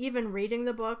mean, and even reading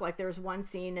the book, like there's one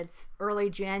scene, it's early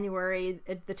January,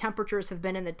 the temperatures have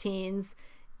been in the teens,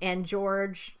 and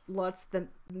George Lutz, the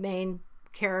main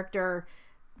character,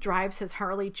 drives his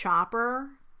Harley Chopper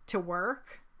to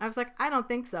work. I was like, I don't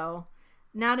think so.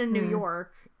 Not in New Hmm.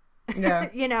 York, Yeah.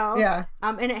 you know? Yeah.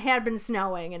 And it had been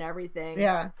snowing and everything.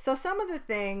 Yeah. So some of the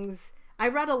things, I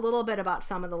read a little bit about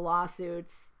some of the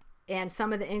lawsuits and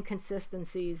some of the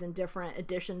inconsistencies in different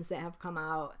editions that have come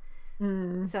out.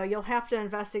 Hmm. So you'll have to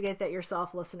investigate that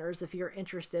yourself, listeners, if you're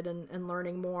interested in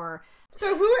learning more.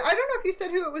 So who, I don't know if you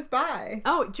said who it was by.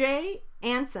 Oh, Jay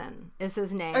Anson is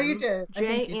his name. Oh, you did. I Jay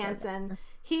think you said Anson. that.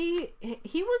 He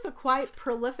was a quite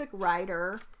prolific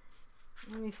writer.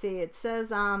 Let me see. It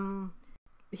says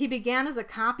he began as a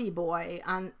copy boy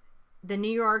on the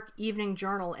New York Evening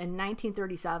Journal in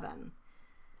 1937.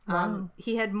 Wow.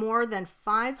 He had more than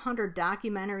 500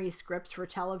 documentary scripts for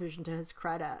television to his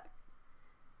credit,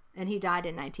 and he died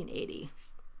in 1980.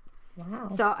 Wow.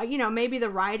 So, maybe the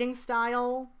writing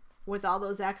style with all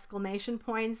those exclamation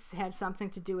points had something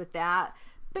to do with that.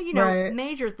 But, Right.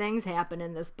 major things happen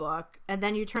in this book, and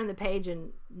then you turn the page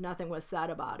and nothing was said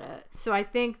about it. So I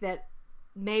think that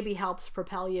maybe helps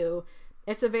propel you.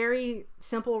 It's a very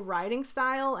simple writing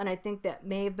style, and I think that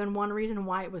may have been one reason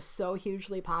why it was so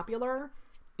hugely popular,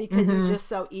 because you just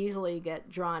so easily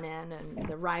get drawn in, and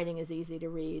the writing is easy to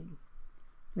read.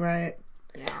 Right.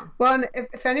 Yeah. Well, and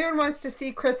if anyone wants to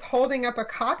see Chris holding up a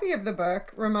copy of the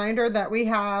book, reminder that we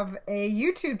have a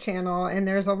YouTube channel and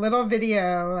there's a little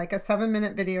video, like a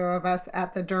 7-minute video of us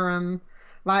at the Durham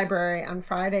Library on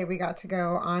Friday. We got to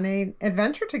go on a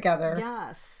adventure together.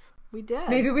 Yes, we did.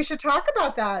 Maybe we should talk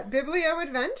about that. Biblio Let's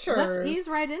Adventures. ease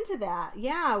right into that.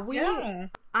 Yeah, Yeah.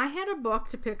 I had a book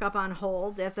to pick up on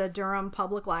hold at the Durham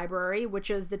Public Library, which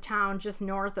is the town just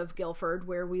north of Guilford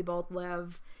where we both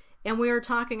live. And we were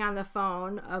talking on the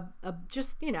phone,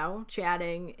 just,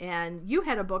 chatting, and you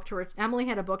had a book Emily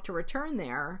had a book to return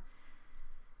there.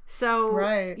 So,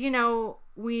 Right.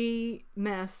 we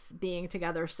miss being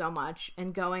together so much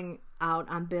and going out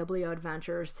on biblio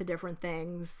adventures to different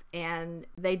things. And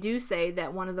they do say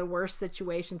that one of the worst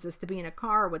situations is to be in a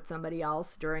car with somebody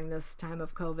else during this time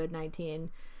of COVID-19.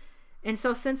 And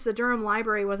so since the Durham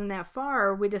Library wasn't that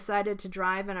far, we decided to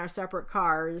drive in our separate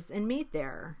cars and meet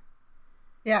there.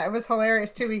 Yeah, it was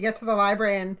hilarious too. We get to the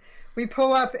library and we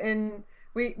pull up and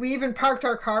we even parked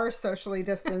our cars socially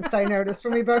distanced. I noticed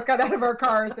when we both got out of our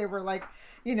cars, they were like,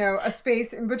 a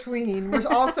space in between. We're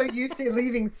also used to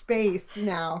leaving space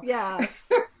now. Yes.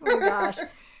 Oh my gosh.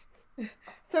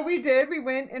 So we did. We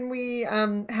went and we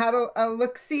had a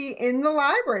look-see in the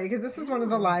library because this is one of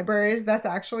the libraries that's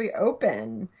actually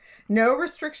open. No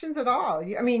restrictions at all.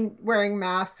 I mean, wearing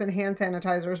masks and hand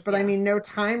sanitizers, but I mean, Yes. no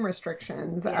time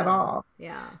restrictions at Yeah. all.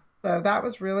 Yeah. So that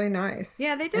was really nice.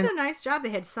 Yeah, they did And a nice job.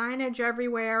 They had signage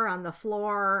everywhere on the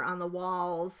floor, on the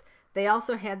walls. They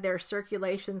also had their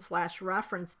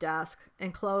circulation/reference desk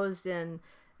enclosed in,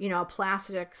 a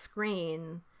plastic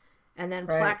screen and then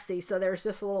right. plexi. So there's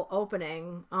just a little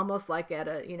opening, almost like at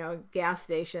a, gas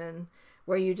station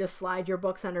where you just slide your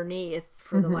books underneath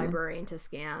for the librarian to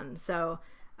scan. So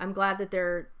I'm glad that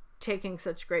they're taking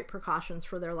such great precautions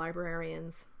for their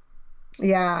librarians.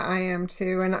 Yeah, I am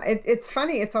too. And it's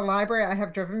funny. It's a library I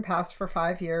have driven past for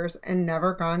 5 years and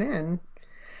never gone in.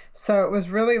 So it was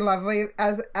really lovely.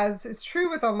 As is true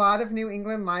with a lot of New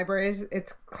England libraries,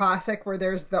 it's classic where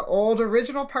there's the old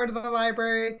original part of the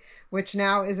library, which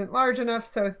now isn't large enough.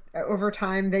 So over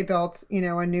time they built,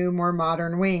 a new, more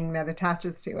modern wing that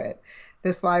attaches to it.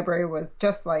 this library was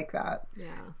just like that. Yeah.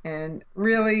 And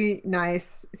really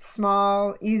nice,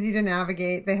 small, easy to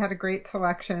navigate. They had a great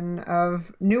selection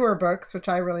of newer books, which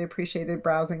I really appreciated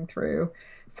browsing through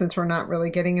since we're not really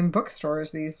getting in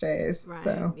bookstores these days. Right.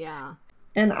 So, Yeah.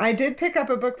 and I did pick up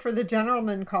a book for the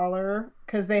Gentleman Caller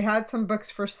because they had some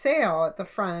books for sale at the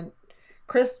front.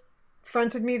 Chris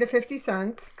fronted me the 50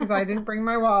 cents because I didn't bring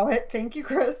my wallet. Thank you,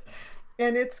 Chris.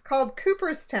 And it's called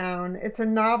Cooperstown. It's a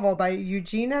novel by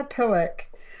Eugenia Pillock.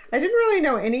 I didn't really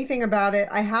know anything about it.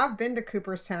 I have been to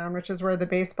Cooperstown, which is where the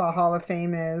Baseball Hall of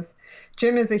Fame is.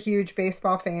 Jim is a huge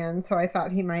baseball fan, so I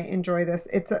thought he might enjoy this.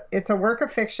 It's a work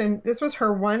of fiction. This was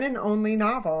her one and only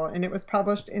novel, and it was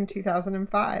published in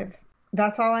 2005.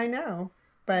 That's all I know,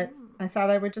 but I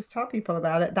thought I would just tell people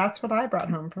about it. That's what I brought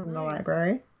home from the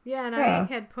library. Yeah, and I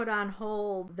had put on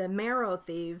hold The Marrow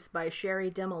Thieves by Sherry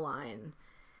Dimeline.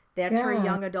 That's her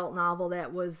young adult novel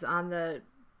that was on the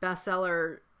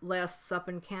bestseller lists up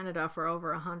in Canada for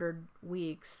over 100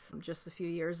 weeks just a few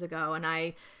years ago. And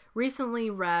I recently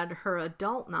read her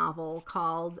adult novel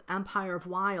called Empire of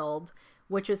Wild,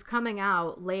 which is coming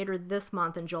out later this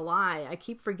month in July. I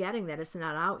keep forgetting that it's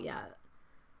not out yet.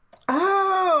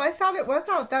 Oh, I thought it was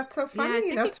out. That's so funny. Yeah, I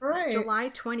think That's right. July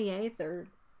 28th or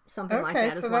something like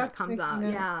that is when it comes out.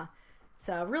 Yeah.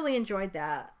 So really enjoyed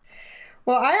that.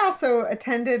 Well, I also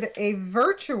attended a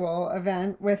virtual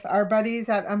event with our buddies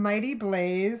at A Mighty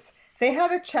Blaze. They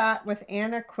had a chat with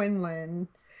Anna Quinlan,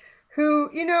 who,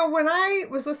 when I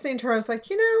was listening to her, I was like,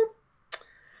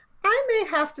 I may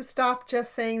have to stop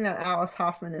just saying that Alice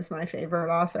Hoffman is my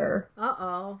favorite author.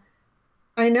 Uh-oh.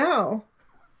 I know.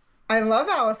 I love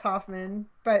Alice Hoffman,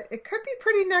 but it could be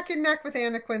pretty neck and neck with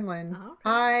Anna Quinlan. Okay.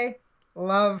 I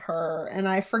love her, and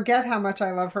I forget how much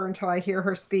I love her until I hear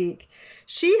her speak.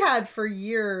 She had for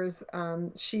years,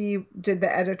 she did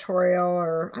the editorial,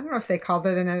 or I don't know if they called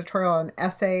it an editorial, an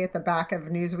essay at the back of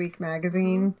Newsweek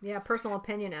magazine. Yeah, personal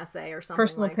opinion essay or something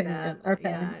Personal like opinion. that.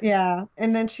 Okay. Yeah.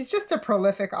 And then she's just a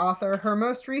prolific author. Her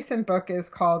most recent book is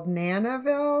called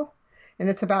Nanaville, and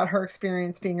it's about her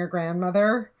experience being a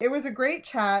grandmother. It was a great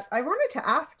chat. I wanted to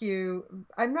ask you,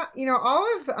 I'm not,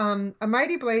 all of A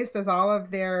Mighty Blaze does all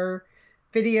of their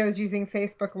videos using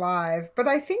Facebook Live, but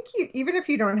I think even if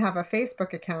you don't have a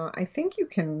Facebook account, I think you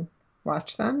can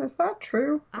watch them. Is that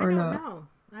true or not? I don't know.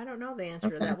 I don't know the answer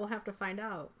to that. We'll have to find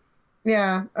out.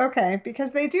 Yeah, okay,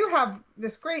 because they do have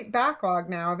this great backlog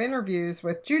now of interviews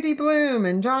with Judy Blume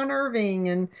and John Irving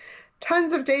and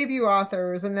tons of debut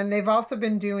authors, and then they've also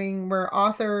been doing where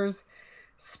authors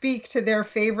speak to their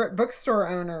favorite bookstore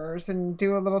owners and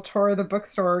do a little tour of the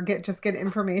bookstore, get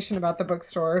information about the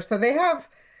bookstore. So they have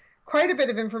quite a bit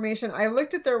of information. I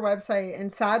looked at their website,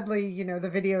 and sadly, the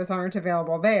videos aren't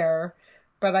available there,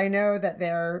 but I know that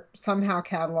they're somehow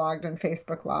cataloged in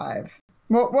Facebook Live.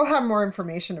 We'll have more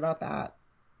information about that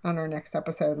on our next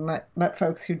episode, and let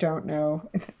folks who don't know,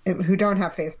 who don't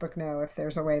have Facebook, know if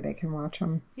there's a way they can watch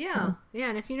them. Yeah, so. Yeah,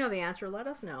 and if you know the answer, let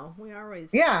us know. We always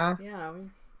we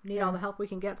need all the help we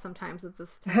can get sometimes with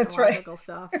this technological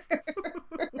stuff.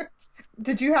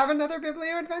 Did you have another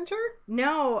Biblio adventure?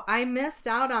 No, I missed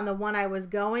out on the one I was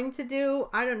going to do.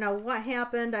 I don't know what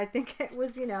happened. I think it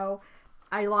was,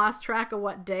 I lost track of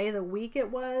what day of the week it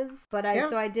was, but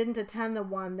so I didn't attend the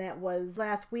one that was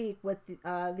last week with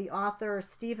the author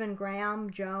Stephen Graham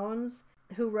Jones,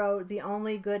 who wrote The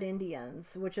Only Good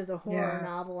Indians, which is a horror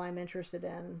novel I'm interested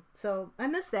in. So I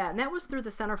missed that, and that was through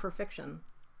the Center for Fiction.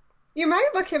 You might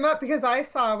look him up, because I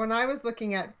saw when I was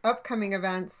looking at upcoming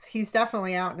events, he's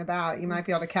definitely out and about. You might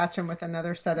be able to catch him with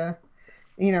another set of,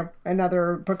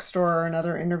 another bookstore or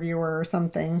another interviewer or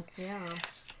something. Yeah.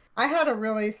 I had a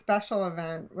really special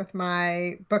event with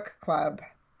my book club.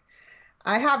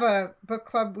 I have a book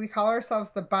club. We call ourselves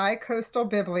the Bi-Coastal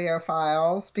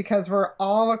Bibliophiles because we're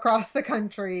all across the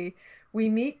country. We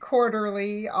meet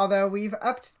quarterly, although we've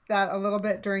upped that a little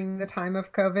bit during the time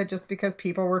of COVID just because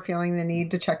people were feeling the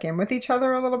need to check in with each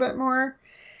other a little bit more.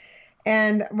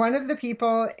 And one of the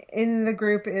people in the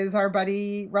group is our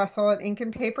buddy Russell at Ink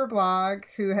and Paper Blog,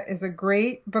 who is a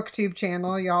great BookTube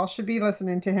channel. Y'all should be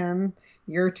listening to him.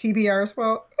 Your TBRs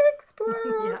will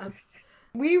explode. Yes.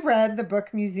 We read the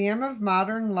book Museum of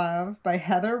Modern Love by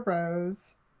Heather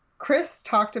Rose. Chris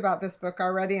talked about this book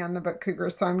already on the Book Cougar,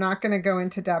 so I'm not going to go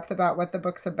into depth about what the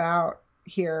book's about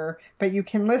here, but you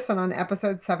can listen on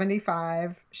episode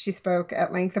 75. She spoke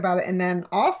at length about it. And then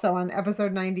also on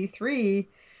episode 93,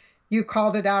 you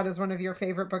called it out as one of your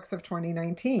favorite books of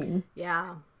 2019.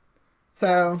 Yeah.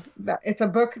 So it's a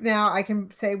book now I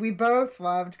can say we both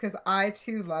loved, because I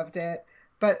too loved it.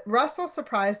 But Russell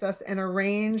surprised us and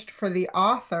arranged for the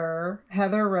author,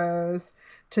 Heather Rose,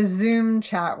 to Zoom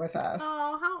chat with us.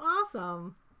 Oh, how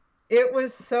awesome. It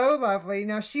was so lovely.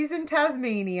 Now she's in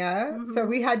Tasmania, so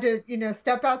we had to,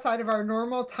 step outside of our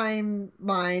normal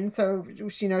timeline. So,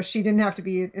 she didn't have to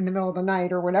be in the middle of the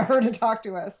night or whatever to talk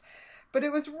to us. But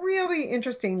it was really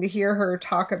interesting to hear her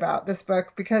talk about this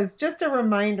book because just a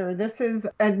reminder, this is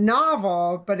a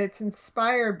novel, but it's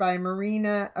inspired by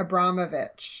Marina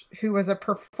Abramovich, who was a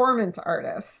performance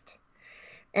artist.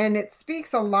 And it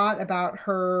speaks a lot about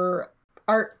her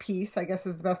art piece, I guess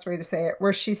is the best way to say it,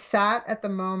 where she sat at the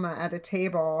MoMA at a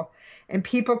table and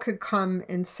people could come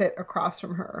and sit across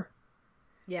from her.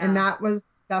 Yeah. And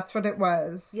that's what it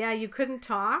was. Yeah, you couldn't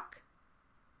talk.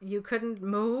 You couldn't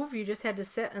move. You just had to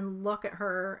sit and look at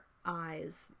her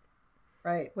eyes.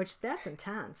 Right. Which that's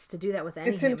intense to do that with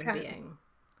any human being.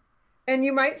 And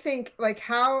you might think, like,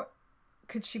 how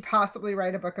could she possibly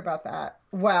write a book about that?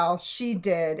 Well, she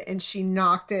did, and she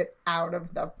knocked it out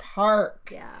of the park.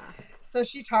 Yeah. So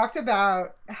she talked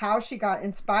about how she got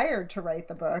inspired to write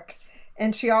the book.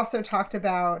 And she also talked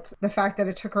about the fact that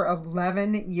it took her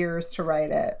 11 years to write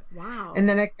it. Wow. And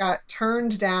then it got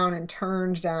turned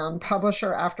down,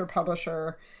 publisher after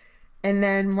publisher. And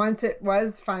then once it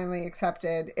was finally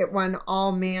accepted, it won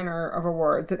all manner of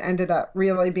awards. It ended up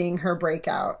really being her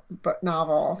breakout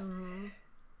novel. Mm-hmm.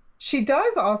 She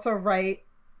does also write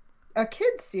a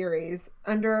kids series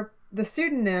under the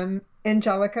pseudonym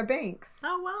Angelica Banks.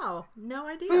 Oh, wow. No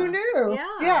idea. Who knew?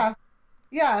 Yeah.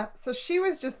 Yeah. So she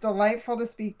was just delightful to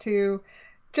speak to.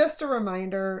 Just a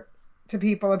reminder to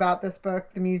people about this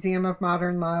book, The Museum of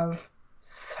Modern Love.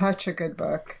 Such a good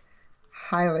book.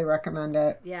 Highly recommend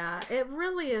it. Yeah, it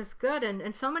really is good.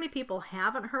 And so many people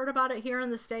haven't heard about it here in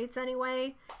the States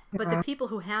anyway. But the people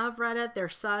who have read it, they're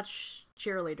such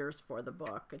cheerleaders for the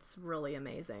book. It's really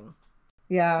amazing.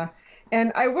 Yeah.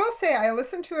 And I will say I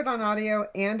listened to it on audio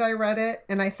and I read it,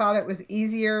 and I thought it was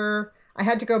easier. I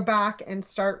had to go back and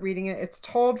start reading it. It's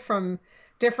told from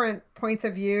different points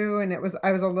of view, and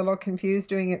I was a little confused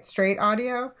doing it straight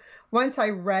audio. Once I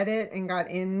read it and got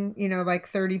in, like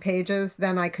 30 pages,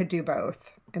 then I could do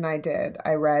both. And I did.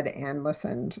 I read and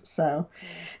listened. So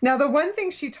now the one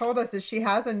thing she told us is she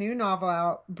has a new novel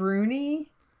out, Bruny,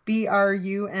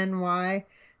 Bruny,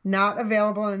 not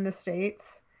available in the States.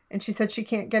 And she said she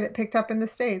can't get it picked up in the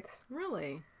States.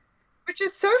 Really? Which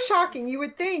is so shocking. You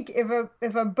would think if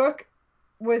a book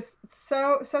was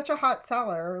such a hot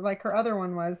seller like her other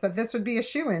one was, that this would be a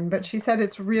shoo-in. But she said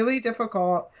it's really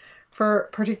difficult for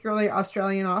particularly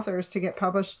Australian authors to get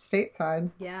published stateside.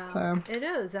 Yeah, so it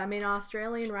is. I mean,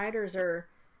 Australian writers are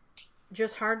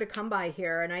just hard to come by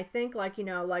here. And I think like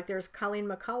there's Colleen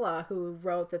McCullough who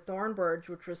wrote The Thornbirds,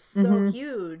 which was so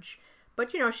huge.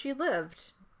 But, she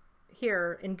lived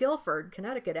here in Guilford,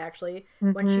 Connecticut, actually,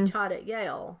 when she taught at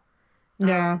Yale.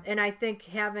 Yeah. And I think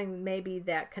having maybe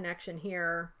that connection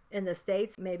here in the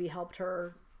States maybe helped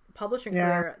her publishing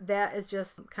career. That is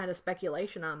just kind of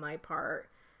speculation on my part.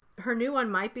 Her new one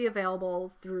might be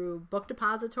available through Book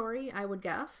Depository, I would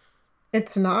guess.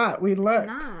 It's not. We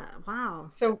looked. It's not. Wow.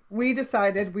 So we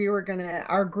decided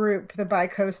our group, the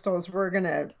Bicoastals, were going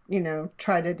to,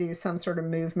 try to do some sort of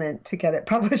movement to get it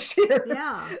published here.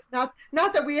 Yeah. Not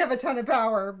that we have a ton of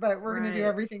power, but we're going to do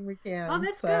everything we can. Oh,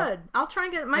 that's good. I'll try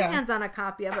and get my hands on a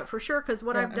copy of it for sure, because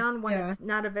what I've done when it's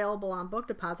not available on Book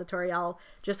Depository, I'll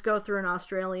just go through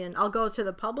I'll go to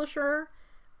the publisher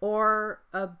or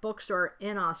a bookstore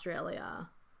in Australia.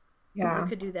 Yeah. You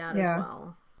could do that as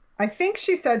well. I think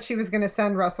she said she was going to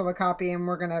send Russell a copy, and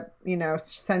we're going to,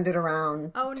 send it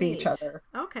around to each other.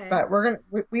 Okay. But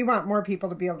we want more people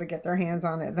to be able to get their hands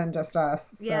on it than just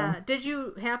us. So. Yeah. Did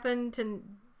you happen to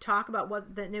talk about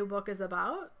what the new book is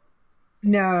about?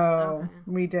 No,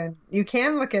 we didn't. You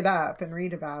can look it up and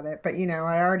read about it, but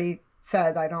I already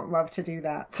said I don't love to do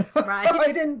that, so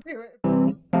I didn't do it.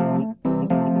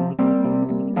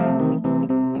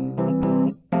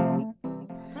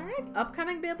 All right.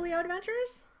 Upcoming Biblio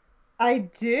Adventures? I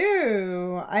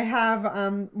do. I have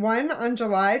one on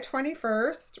July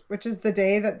 21st, which is the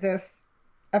day that this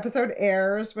episode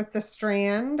airs, with The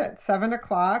Strand at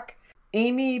 7:00.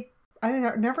 Amy,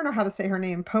 never know how to say her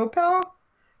name, Poepel,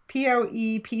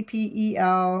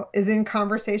 Poeppel, is in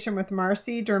conversation with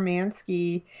Marcy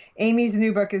Dermansky. Amy's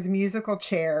new book is Musical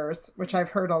Chairs, which I've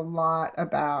heard a lot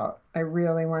about. I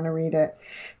really want to read it.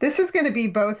 This is going to be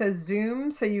both a Zoom,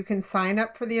 so you can sign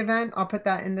up for the event. I'll put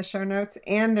that in the show notes,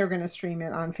 and they're going to stream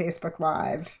it on Facebook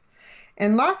Live.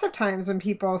 And lots of times when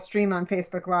people stream on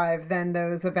Facebook Live, then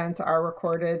those events are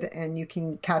recorded and you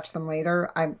can catch them later.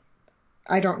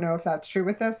 I don't know if that's true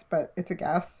with this, but it's a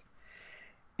guess.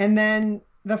 And then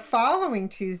the following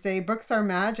Tuesday, Books Are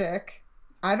Magic.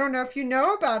 I don't know if you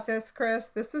know about this, Chris.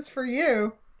 This is for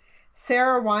you.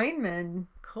 Sarah Weinman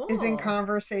is in Cool.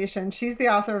 conversation. She's the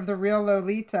author of The Real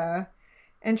Lolita,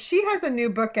 and she has a new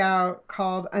book out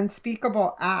called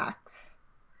Unspeakable Acts.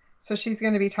 So she's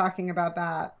going to be talking about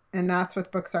that. And that's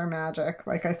with Books Are Magic,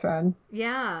 like I said.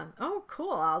 Yeah. Oh,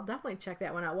 cool. I'll definitely check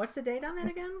that one out. What's the date on that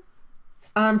again?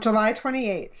 July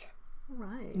 28th All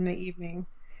right. in the evening.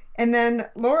 And then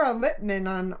Laura Lippman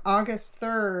on August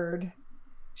 3rd,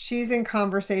 she's in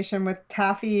conversation with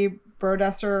Taffy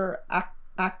Brodesser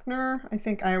Ackner. I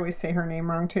think I always say her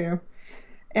name wrong too.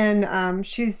 And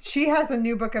she has a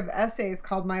new book of essays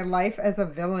called My Life as a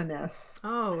Villainess.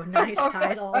 Oh, I nice love that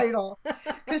title. title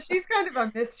because she's kind of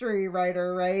a mystery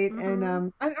writer, right? And Mm-hmm.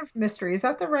 I don't know if mystery is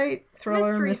that the right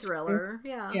thriller Mystery mystery? thriller.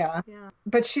 Yeah. Yeah, Yeah.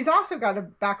 but she's also got a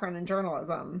background in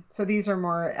journalism, so these are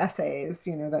more essays,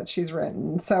 that she's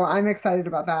written. So I'm excited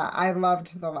about that. I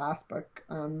loved the last book,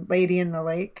 Lady in the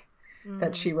Lake,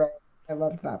 that Mm. she wrote. I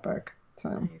loved that book. So.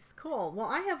 Nice, cool. Well,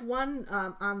 I have one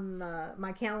on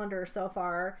my calendar so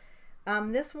far.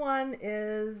 This one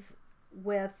is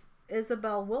with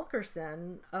Isabel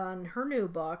Wilkerson on her new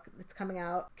book that's coming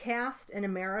out, Caste in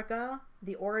America: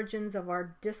 The Origins of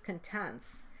Our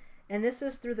Discontents. And this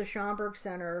is through the Schomburg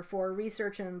Center for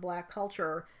Research in Black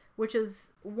Culture, which is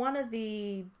one of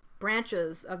the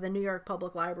branches of the New York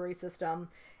Public Library system.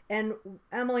 And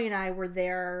Emily and I were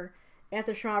there at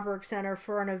the Schomburg Center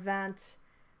for an event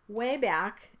way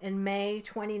back in May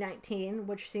 2019,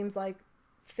 which seems like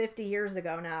 50 years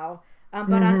ago now.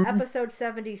 But on Hmm. episode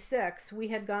 76, we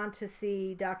had gone to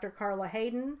see Dr. Carla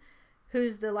Hayden,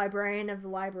 who's the librarian of the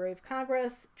Library of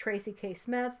Congress, Tracy K.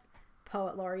 Smith,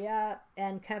 poet laureate,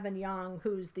 and Kevin Young,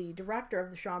 who's the director of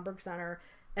the Schomburg Center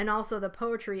and also the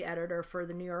poetry editor for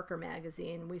the New Yorker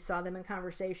magazine. We saw them in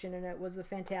conversation, and it was a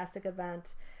fantastic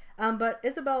event. But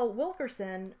Isabel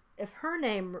Wilkerson, if her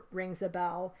name rings a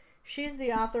bell, she's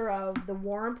the author of The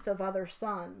Warmth of Other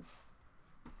Suns,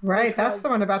 Right, which that's the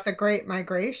was, one about the Great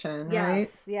Migration, right?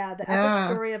 yes, yeah, the epic Yeah.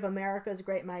 story of America's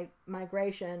Great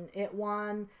Migration. It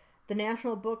won the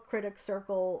National Book Critics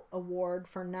Circle Award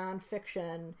for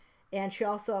nonfiction, and she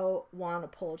also won a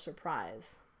Pulitzer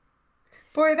Prize.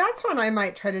 Boy, that's one I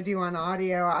might try to do on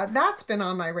audio. That's been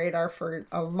on my radar for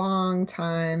a long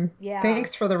time. Yeah,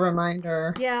 Thanks for the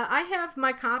reminder. yeah, I have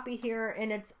my copy here,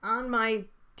 and it's on my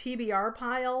TBR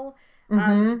pile,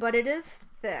 Hmm. but it is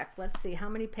thick. Let's see how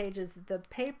many pages. The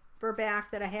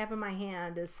paperback that I have in my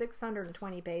hand is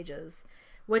 620 pages,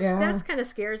 which Yeah. that's kind of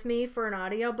scares me for an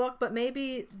audiobook, but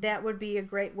maybe that would be a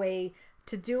great way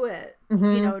to do it.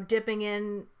 Hmm. Dipping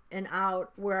in and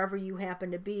out wherever you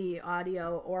happen to be,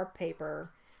 audio or paper.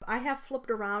 I have flipped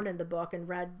around in the book and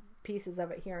read pieces of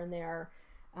it here and there,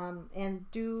 and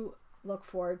do look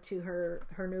forward to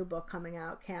her new book coming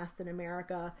out, Caste in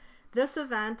America. This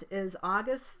event is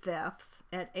August 5th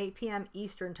at 8 p.m.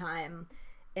 Eastern Time,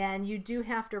 and you do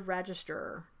have to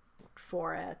register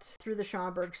for it through the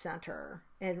Schomburg Center.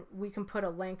 And we can put a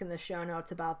link in the show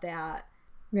notes about that.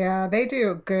 Yeah, they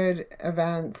do good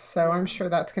events, so I'm Yeah. sure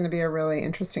that's going to be a really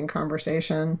interesting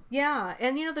conversation. Yeah,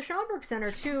 and the Schomburg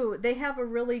Center too, they have a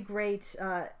really great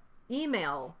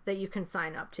email that you can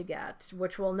sign up to get,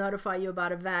 which will notify you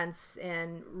about events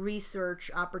and research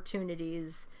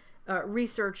opportunities,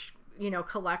 research,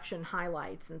 collection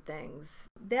highlights and things.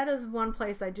 That is one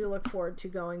place I do look forward to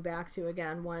going back to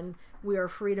again when we are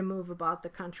free to move about the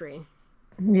country.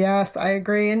 Yes, I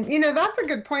agree. And, that's a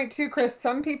good point too, Chris.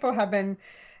 Some people have been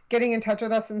getting in touch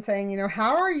with us and saying,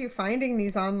 how are you finding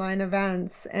these online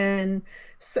events? And,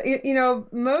 so,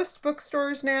 most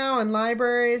bookstores now and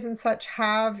libraries and such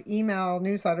have email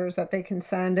newsletters that they can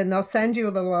send, and they'll send you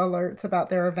little alerts about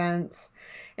their events.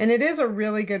 And it is a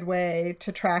really good way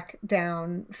to track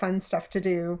down fun stuff to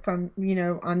do from,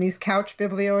 on these couch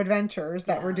biblio adventures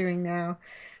that we're doing Yes. now.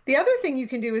 The other thing you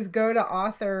can do is go to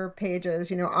author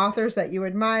pages, authors that you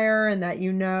admire and that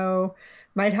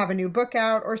might have a new book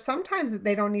out, or sometimes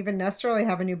they don't even necessarily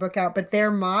have a new book out, but they're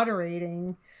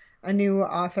moderating a new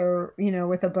author,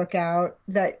 with a book out,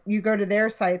 that you go to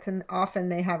their sites and often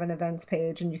they have an events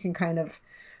page and you can kind of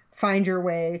find your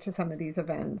way to some of these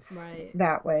events Right.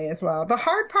 that way as well. The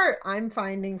hard part I'm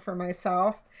finding for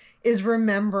myself is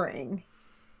remembering.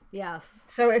 Yes.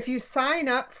 So if you sign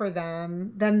up for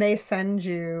them, then they send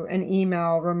you an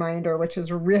email reminder, which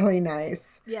is really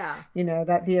nice, Yeah.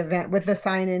 that the event with the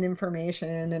sign in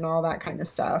information and all that kind of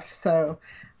stuff. So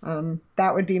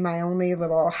that would be my only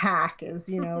little hack is,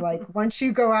 like once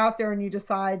you go out there and you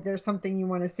decide there's something you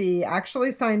want to see,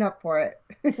 actually sign up for it,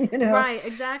 Right,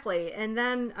 exactly. And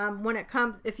then when it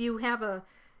comes, if you have a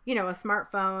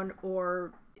smartphone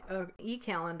or a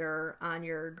e-calendar on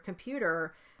your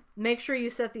computer, make sure you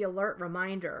set the alert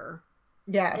reminder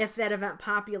Yes. if that event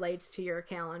populates to your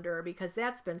calendar, because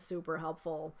that's been super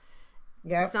helpful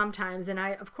sometimes. And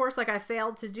of course, I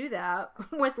failed to do that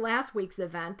with last week's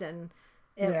event, and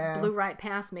it blew right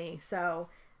past me. So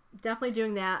definitely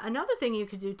doing that. Another thing you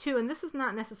could do too, and this is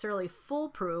not necessarily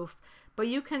foolproof, but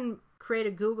you can create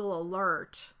a Google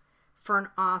alert for an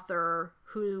author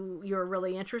who you're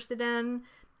really interested in,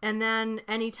 and then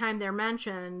anytime they're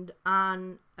mentioned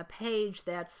on a page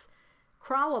that's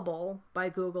crawlable by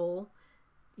Google,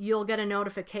 you'll get a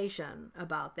notification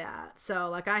about that.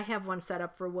 So I have one set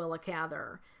up for Willa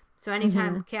Cather. So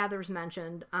anytime Cather's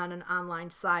mentioned on an online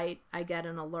site, I get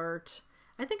an alert.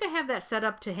 I think I have that set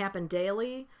up to happen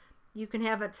daily. You can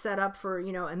have it set up for,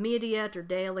 immediate or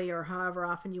daily or however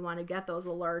often you want to get those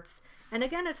alerts. And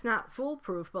again, it's not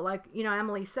foolproof, but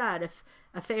Emily said, if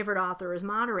a favorite author is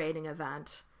moderating an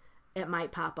event, it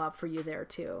might pop up for you there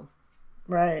too.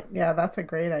 Right. Yeah, that's a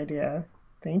great idea.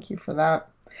 Thank you for that.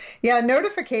 Yeah,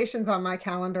 notifications on my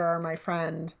calendar are my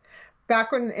friend.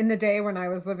 Back in the day when I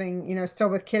was living, still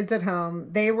with kids at home,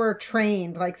 they were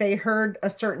trained. They heard a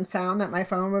certain sound that my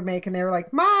phone would make, and they were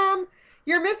like, "Mom,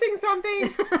 you're missing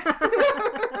something."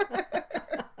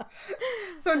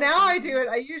 So now I do it.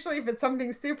 I usually, if it's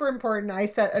something super important, I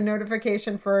set a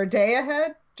notification for a day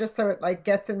ahead, just so it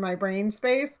gets in my brain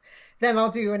space. Then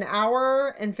I'll do an hour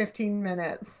and 15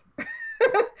 minutes.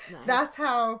 Nice. That's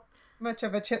how much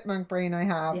of a chipmunk brain I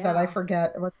have, that I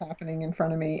forget what's happening in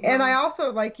front of me. And I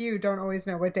also, like you, don't always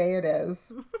know what day it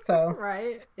is. So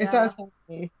right. It does help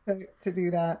me to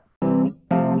do that.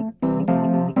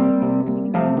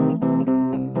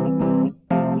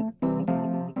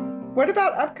 What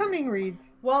about upcoming reads?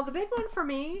 Well, the big one for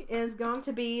me is going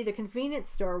to be The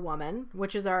Convenience Store Woman,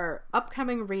 which is our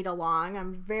upcoming read along.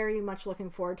 I'm very much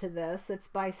looking forward to this. It's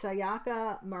by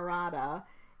Sayaka Murata.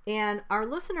 And our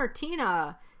listener,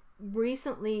 Tina,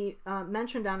 recently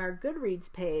mentioned on our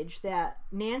Goodreads page that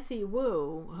Nancy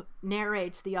Wu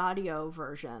narrates the audio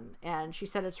version, and she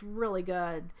said it's really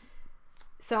good.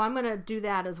 So I'm going to do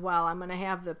that as well. I'm going to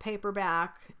have the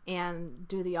paperback and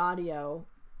do the audio.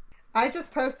 I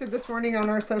just posted this morning on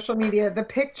our social media the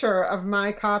picture of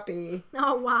my copy.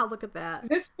 Oh, wow, look at that.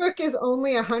 This book is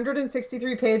only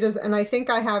 163 pages, and I think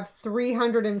I have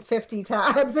 350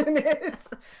 tabs in it.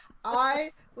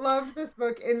 I loved this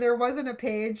book, and there wasn't a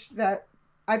page that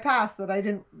I passed that I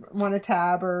didn't want to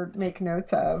tab or make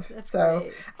notes of. That's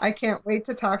great. I can't wait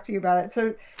to talk to you about it.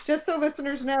 So just so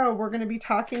listeners know, we're going to be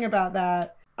talking about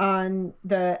that on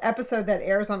the episode that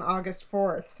airs on August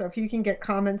 4th. So if you can get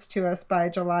comments to us by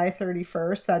July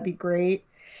 31st, that'd be great.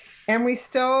 And we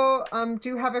still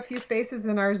do have a few spaces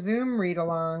in our Zoom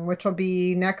read-along, which will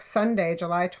be next Sunday,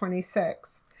 July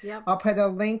 26th. Yep. I'll put a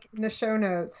link in the show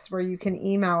notes where you can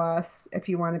email us if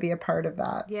you want to be a part of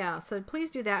that. Yeah, so please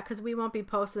do that, because we won't be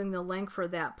posting the link for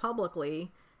that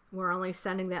publicly. We're only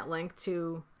sending that link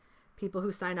to people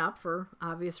who sign up for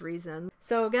obvious reasons.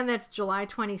 So again, that's July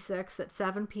 26th at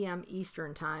 7 p.m.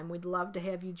 Eastern Time. We'd love to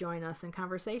have you join us in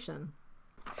conversation.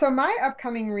 So my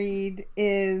upcoming read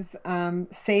is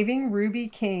Saving Ruby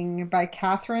King by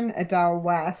Catherine Adele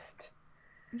West.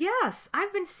 Yes,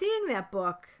 I've been seeing that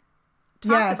book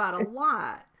talked about a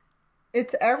lot.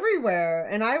 It's everywhere,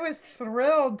 and I was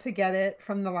thrilled to get it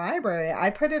from the library. I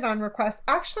put it on request.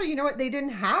 Actually, you know what? They didn't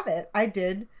have it.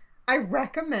 I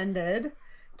recommended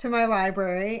to my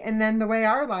library, and then the way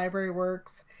our library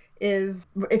works is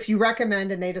if you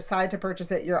recommend and they decide to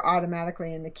purchase it, you're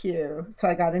automatically in the queue. So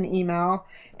I got an email,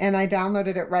 and I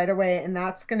downloaded it right away, and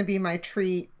that's going to be my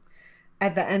treat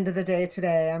at the end of the day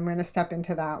today. I'm going to step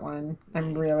into that one. Nice.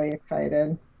 I'm really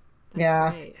excited.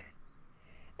 That's great.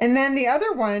 And then the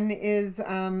other one is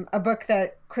a book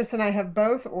that Chris and I have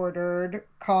both ordered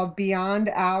called Beyond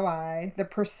Ally, The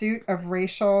Pursuit of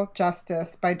Racial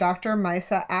Justice by Dr.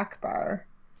 Maisa Akbar.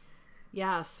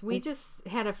 Yes, we just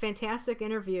had a fantastic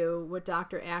interview with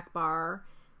Dr. Akbar,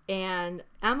 and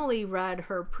Emily read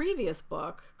her previous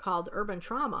book called Urban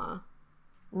Trauma.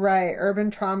 Right, Urban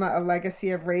Trauma, A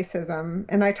Legacy of Racism.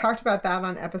 And I talked about that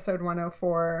on episode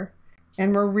 104.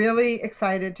 And we're really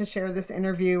excited to share this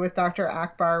interview with Dr.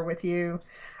 Akbar with you.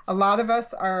 A lot of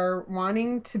us are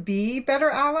wanting to be better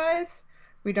allies.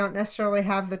 We don't necessarily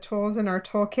have the tools in our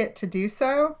toolkit to do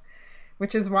so,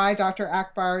 which is why Dr.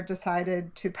 Akbar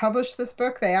decided to publish this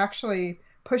book. They actually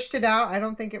pushed it out. I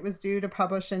don't think it was due to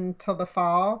publish until the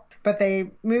fall, but they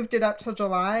moved it up till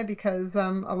July because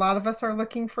a lot of us are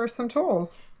looking for some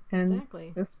tools. And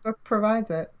exactly. This book provides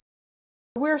it.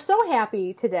 We're so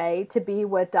happy today to be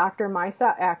with Dr.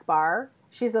 Maisa Akbar.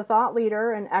 She's a thought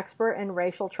leader and expert in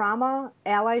racial trauma,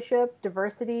 allyship,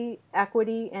 diversity,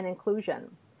 equity, and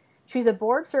inclusion. She's a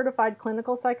board-certified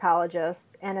clinical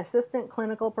psychologist and assistant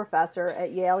clinical professor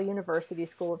at Yale University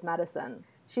School of Medicine.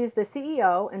 She's the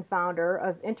CEO and founder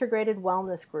of Integrated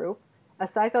Wellness Group, a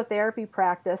psychotherapy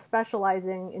practice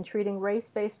specializing in treating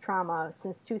race-based trauma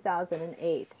since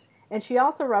 2008. And she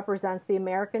also represents the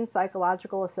American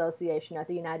Psychological Association at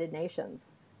the United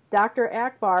Nations. Dr.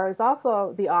 Akbar is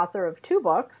also the author of 2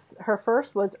 books. Her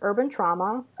first was Urban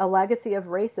Trauma, A Legacy of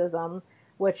Racism,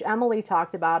 which Emily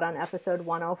talked about on episode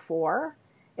 104.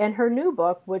 And her new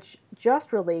book, which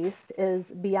just released,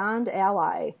 is Beyond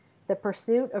Ally, The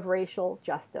Pursuit of Racial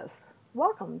Justice.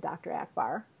 Welcome, Dr.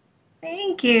 Akbar.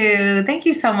 Thank you. Thank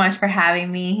you so much for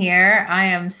having me here. I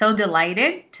am so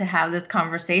delighted to have this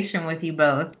conversation with you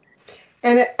both.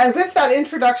 And as if that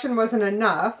introduction wasn't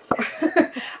enough,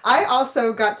 I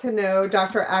also got to know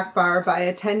Dr. Akbar by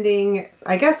attending,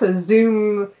 I guess, a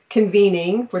Zoom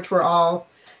convening, which we're all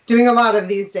doing a lot of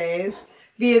these days,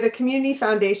 via the Community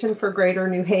Foundation for Greater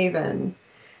New Haven.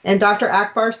 And Dr.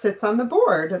 Akbar sits on the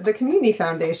board of the Community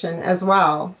Foundation as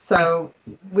well. So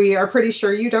we are pretty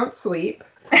sure you don't sleep.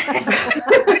 And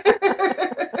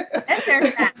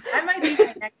there's that. I might read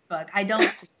my next book. I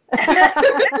don't sleep.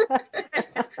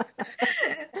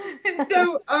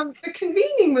 So the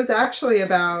convening was actually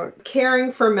about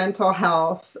caring for mental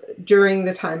health during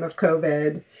the time of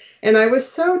COVID. And I was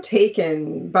so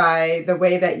taken by the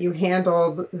way that you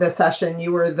handled the session.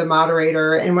 You were the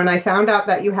moderator. And when I found out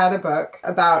that you had a book,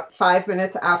 about 5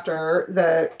 minutes after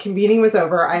the convening was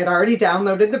over, I had already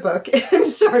downloaded the book and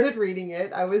started reading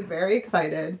it. I was very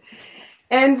excited.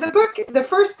 And the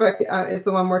first book is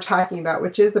the one we're talking about,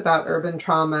 which is about urban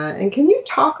trauma. And can you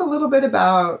talk a little bit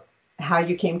about how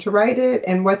you came to write it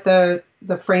and what the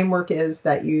framework is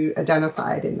that you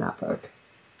identified in that book?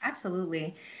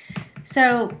 Absolutely.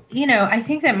 So, I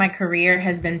think that my career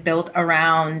has been built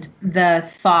around the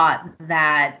thought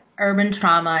that urban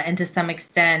trauma, and to some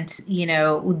extent,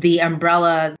 the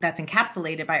umbrella that's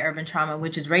encapsulated by urban trauma,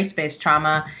 which is race-based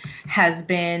trauma, has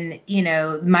been,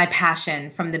 my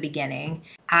passion from the beginning.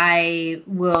 I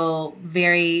will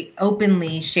very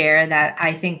openly share that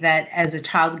I think that as a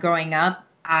child growing up,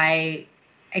 I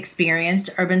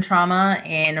experienced urban trauma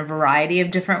in a variety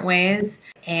of different ways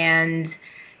and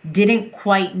didn't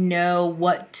quite know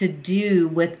what to do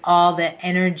with all the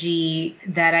energy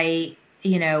that I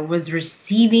was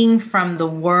receiving from the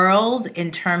world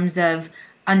in terms of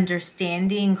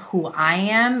understanding who I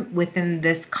am within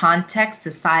this context,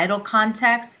 societal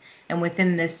context, and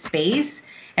within this space,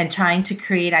 and trying to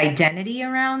create identity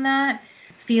around that,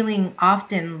 feeling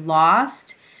often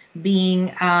lost,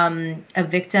 being a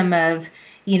victim of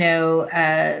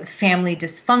family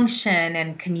dysfunction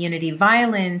and community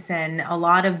violence and a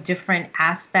lot of different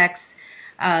aspects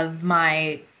of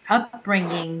my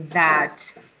upbringing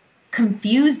that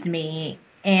confused me,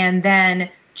 and then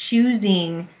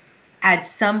choosing at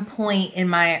some point in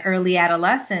my early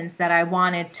adolescence that I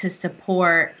wanted to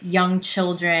support young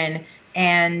children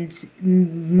and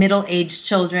middle-aged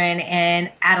children and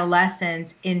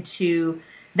adolescents into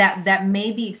that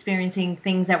may be experiencing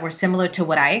things that were similar to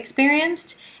what I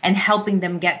experienced, and helping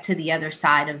them get to the other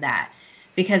side of that.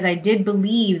 Because I did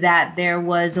believe that there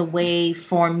was a way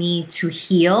for me to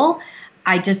heal.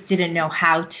 I just didn't know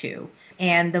how to.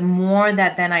 And the more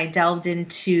that then I delved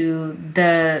into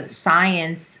the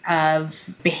science of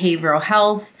behavioral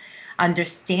health,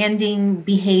 understanding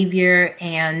behavior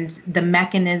and the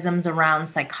mechanisms around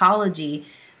psychology,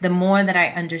 the more that I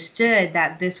understood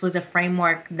that this was a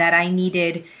framework that I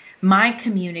needed my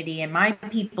community and my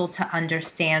people to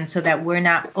understand, so that we're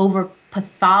not over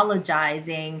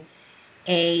pathologizing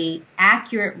a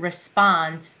accurate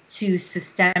response to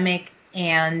systemic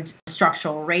and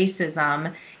structural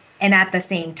racism, and at the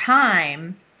same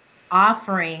time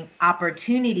offering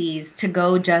opportunities to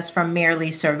go just from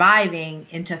merely surviving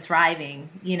into thriving,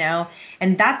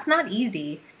 and that's not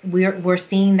easy. We're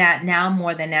seeing that now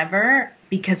more than ever,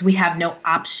 because we have no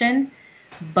option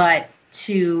but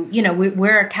to,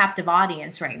 we're a captive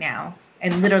audience right now,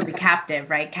 and literally captive,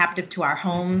 right? Captive to our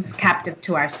homes, captive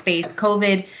to our space.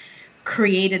 COVID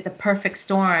created the perfect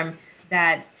storm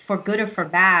that, for good or for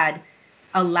bad,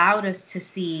 allowed us to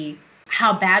see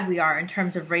how bad we are in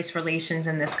terms of race relations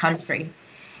in this country.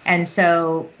 And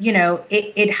so,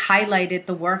 it highlighted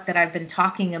the work that I've been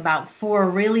talking about for a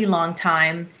really long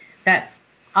time, that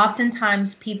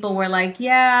oftentimes people were like,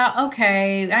 yeah,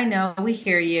 okay, I know, we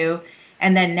hear you.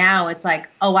 And then now it's like,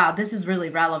 oh, wow, this is really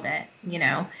relevant,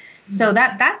 Mm-hmm. So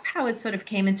that's how it sort of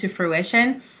came into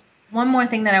fruition. One more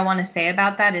thing that I want to say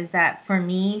about that is that for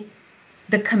me,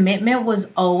 the commitment was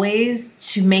always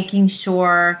to making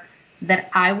sure that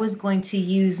I was going to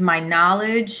use my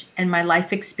knowledge and my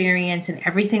life experience and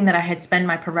everything that I had spent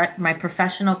my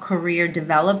professional career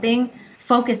developing,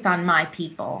 focused on my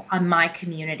people, on my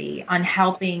community, on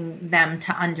helping them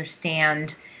to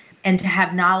understand and to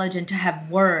have knowledge and to have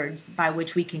words by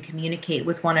which we can communicate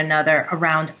with one another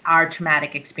around our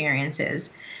traumatic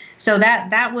experiences. So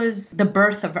that was the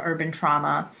birth of urban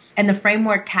trauma. And the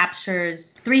framework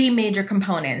captures three major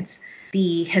components: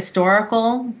 the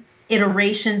historical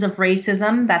iterations of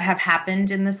racism that have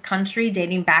happened in this country,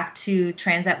 dating back to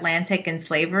transatlantic and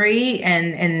slavery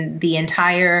and the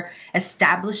entire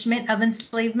establishment of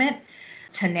enslavement,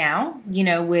 to now,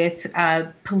 with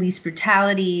police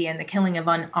brutality and the killing of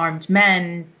unarmed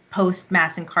men,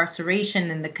 post-mass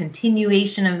incarceration and the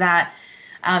continuation of that,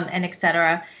 and et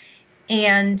cetera.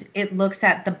 And it looks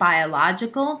at the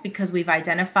biological, because we've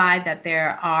identified that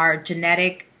there are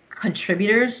genetic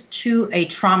contributors to a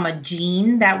trauma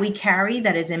gene that we carry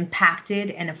that is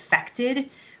impacted and affected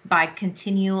by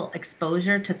continual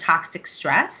exposure to toxic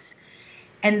stress.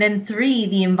 And then 3,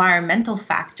 the environmental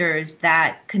factors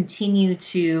that continue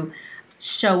to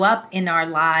show up in our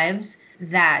lives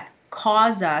that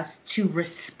cause us to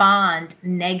respond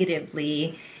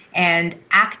negatively and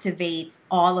activate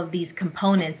all of these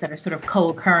components that are sort of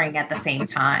co-occurring at the same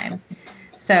time.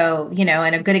 So,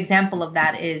 and a good example of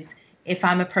that is if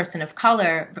I'm a person of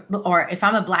color, or if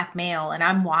I'm a Black male and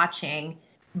I'm watching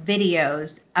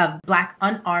videos of Black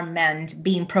unarmed men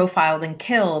being profiled and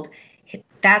killed,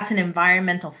 that's an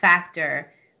environmental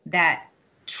factor that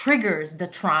triggers the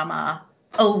trauma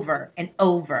over and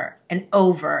over and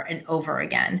over and over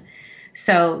again.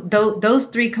 So those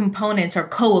 3 components are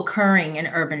co-occurring in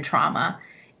urban trauma.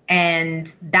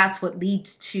 And that's what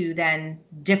leads to then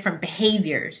different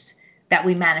behaviors that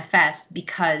we manifest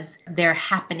because they're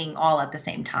happening all at the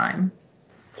same time.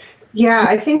 Yeah,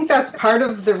 I think that's part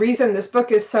of the reason this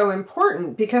book is so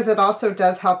important, because it also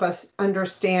does help us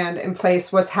understand and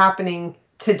place what's happening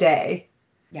today.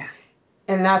 Yeah.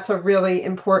 And that's a really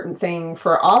important thing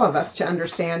for all of us to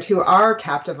understand who are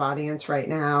captive audience right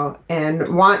now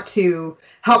and want to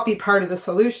help be part of the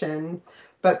solution.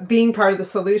 But being part of the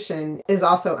solution is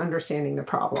also understanding the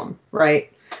problem,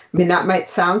 right? I mean, that might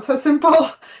sound so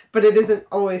simple, but it isn't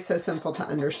always so simple to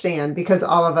understand because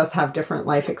all of us have different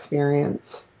life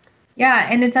experience. Yeah,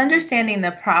 and it's understanding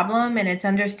the problem, and it's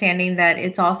understanding that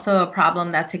it's also a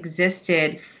problem that's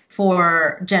existed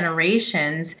for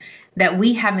generations that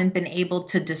we haven't been able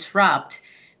to disrupt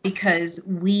because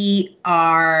we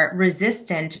are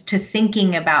resistant to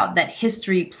thinking about that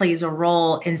history plays a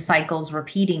role in cycles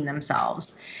repeating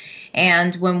themselves.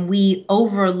 And when we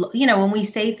when we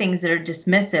say things that are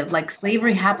dismissive, like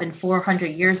slavery happened 400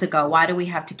 years ago, why do we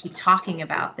have to keep talking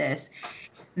about this?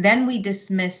 Then we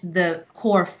dismiss the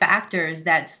core factors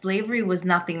that slavery was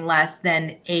nothing less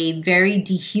than a very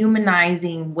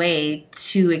dehumanizing way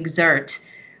to exert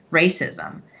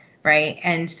racism, right?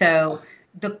 And so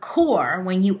the core,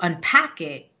 when you unpack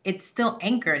it, it's still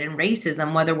anchored in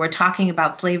racism, whether we're talking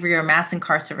about slavery or mass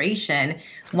incarceration.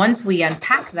 Once we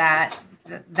unpack that,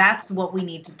 that's what we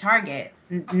need to target,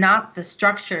 not the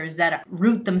structures that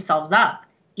root themselves up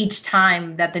each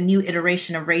time that the new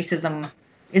iteration of racism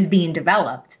is being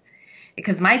developed.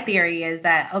 Because my theory is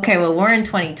that, okay, well, we're in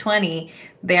 2020.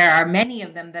 There are many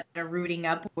of them that are rooting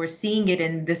up. We're seeing it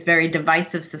in this very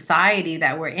divisive society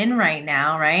that we're in right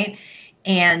now, right?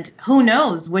 And who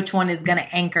knows which one is going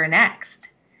to anchor next,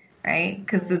 right?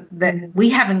 Because we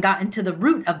haven't gotten to the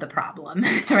root of the problem,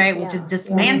 right? Which is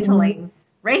dismantling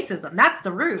racism. That's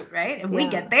the root, right? If we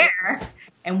get there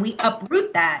and we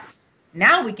uproot that,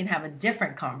 now we can have a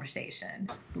different conversation.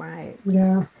 Right.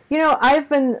 Yeah. I've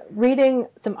been reading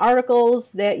some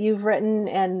articles that you've written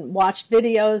and watched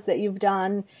videos that you've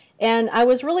done. And I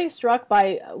was really struck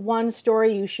by one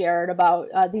story you shared about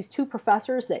these 2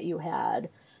 professors that you had.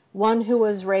 One who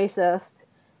was racist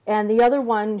and the other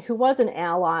one who was an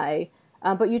ally.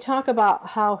 But you talk about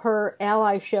how her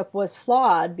allyship was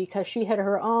flawed because she had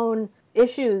her own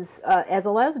issues as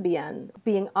a lesbian,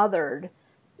 being othered.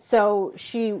 So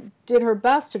she did her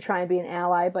best to try and be an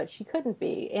ally, but she couldn't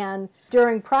be. And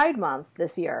during Pride Month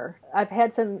this year, I've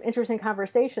had some interesting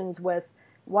conversations with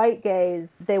white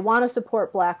gays. They want to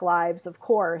support Black lives, of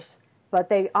course, but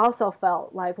they also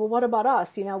felt like, well, what about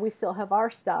us? We still have our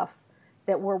stuff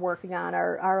that we're working on,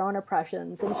 our own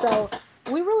oppressions. And so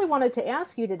we really wanted to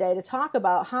ask you today to talk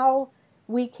about how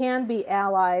we can be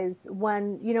allies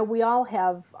when, we all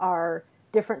have our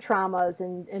different traumas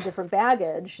and different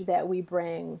baggage that we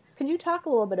bring. Can you talk a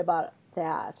little bit about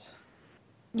that?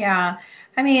 Yeah.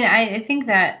 I mean, I think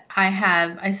that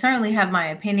I certainly have my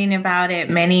opinion about it.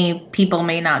 Many people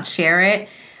may not share it.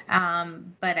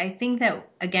 But I think that,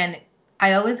 again,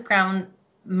 I always ground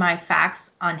my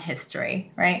facts on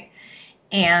history, right?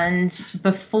 And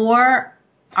before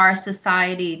our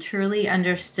society truly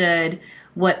understood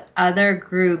what other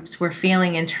groups were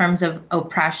feeling in terms of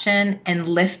oppression and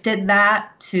lifted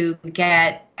that to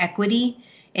get equity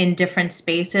in different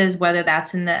spaces, whether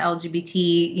that's in the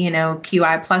LGBT,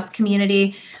 QI plus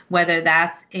community, whether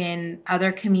that's in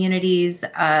other communities,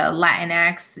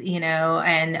 Latinx,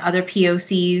 and other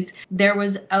POCs, there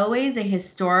was always a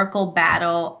historical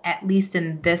battle, at least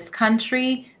in this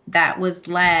country, that was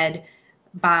led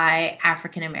by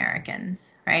African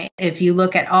Americans, right? If you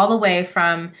look at all the way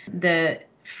from the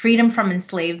freedom from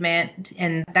enslavement,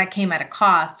 and that came at a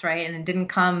cost, right? And it didn't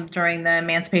come during the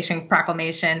Emancipation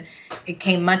Proclamation. It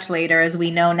came much later, as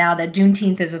we know now that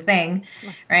Juneteenth is a thing,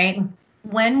 right?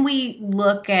 When we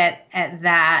look at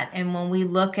that, and when we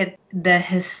look at the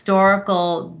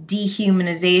historical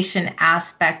dehumanization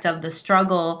aspect of the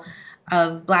struggle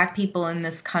of Black people in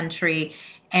this country,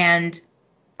 and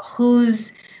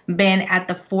who's been at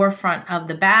the forefront of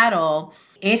the battle,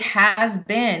 it has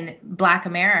been Black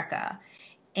America.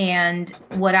 And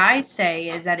what I say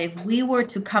is that if we were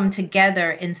to come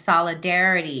together in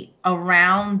solidarity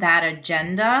around that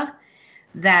agenda,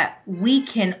 that we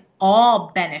can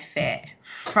all benefit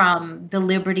from the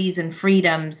liberties and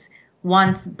freedoms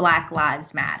once Black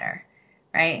lives matter,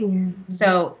 right? Mm-hmm.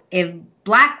 So if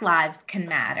Black lives can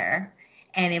matter,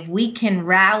 and if we can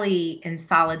rally in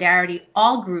solidarity,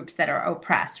 all groups that are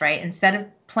oppressed, right? Instead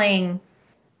of playing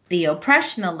the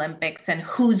oppression Olympics and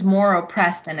who's more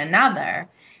oppressed than another,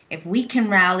 if we can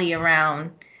rally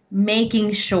around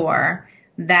making sure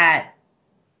that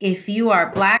if you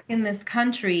are Black in this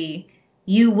country,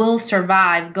 you will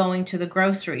survive going to the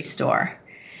grocery store.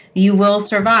 You will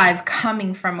survive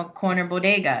coming from a corner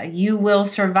bodega. You will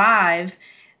survive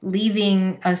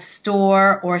leaving a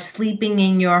store or sleeping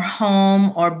in your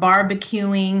home or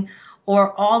barbecuing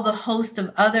or all the host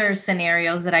of other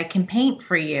scenarios that I can paint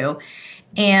for you.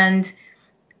 And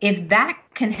if that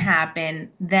can happen,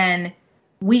 then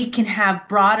we can have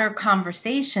broader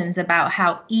conversations about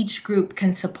how each group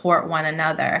can support one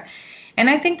another. And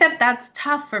I think that that's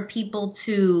tough for people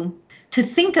to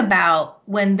think about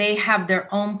when they have their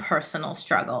own personal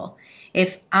struggle.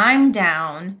 If I'm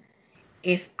down,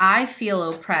 if I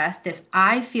feel oppressed, if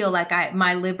I feel like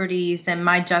my liberties and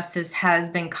my justice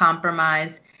has been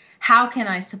compromised, how can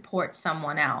I support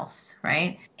someone else,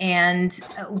 right? And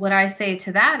what I say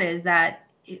to that is that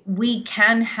we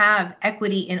can have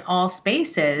equity in all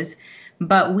spaces,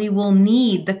 but we will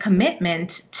need the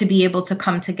commitment to be able to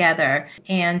come together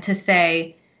and to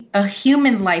say a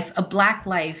human life, a Black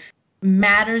life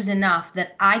matters enough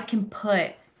that I can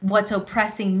put what's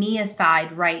oppressing me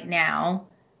aside right now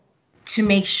to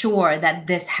make sure that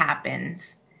this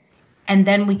happens. And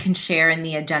then we can share in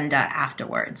the agenda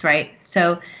afterwards, right?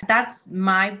 So that's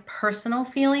my personal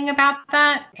feeling about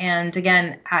that. And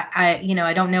again,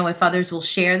 I don't know if others will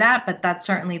share that, but that's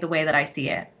certainly the way that I see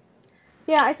it.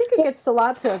 Yeah, I think it gets a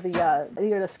lot to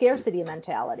the scarcity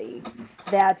mentality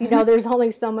that, there's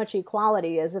only so much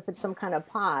equality, as if it's some kind of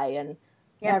pie and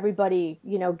everybody,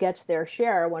 gets their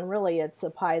share, when really it's a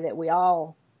pie that we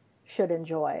all should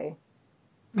enjoy.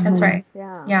 That's right.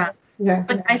 Yeah.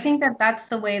 But I think that that's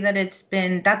the way that it's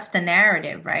been. That's the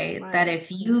narrative, right? That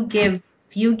if you give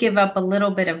up a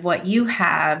little bit of what you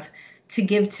have to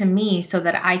give to me so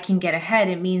that I can get ahead,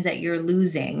 it means that you're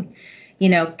losing.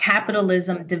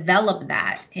 Capitalism developed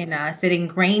that in us. It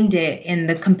ingrained it in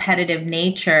the competitive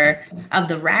nature of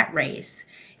the rat race.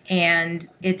 And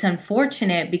it's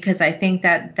unfortunate because I think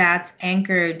that that's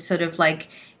anchored sort of like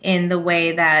in the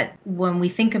way that when we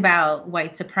think about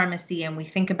white supremacy and we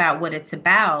think about what it's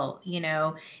about,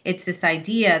 it's this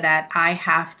idea that I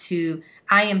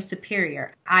am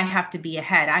superior. I have to be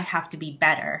ahead. I have to be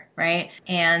better, right?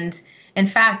 And in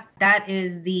fact, that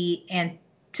is the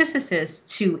antithesis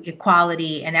to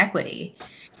equality and equity.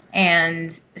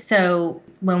 And so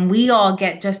when we all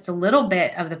get just a little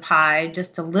bit of the pie,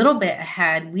 just a little bit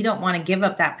ahead, we don't want to give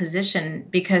up that position,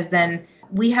 because then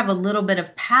we have a little bit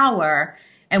of power.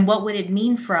 And what would it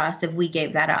mean for us if we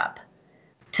gave that up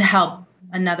to help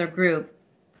another group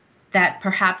that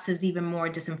perhaps is even more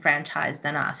disenfranchised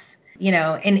than us?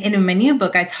 In my new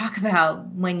book, I talk about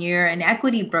when you're an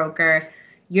equity broker,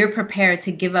 you're prepared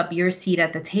to give up your seat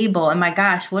at the table. And my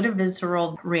gosh, what a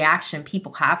visceral reaction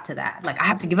people have to that. Like, I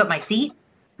have to give up my seat?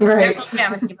 Right. There's no way I'm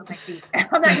going to give up my seat.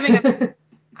 I'm not giving up.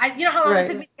 How long it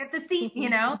took me to get the seat,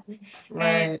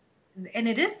 Right. And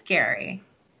it is scary.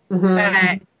 Mm-hmm.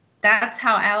 But that's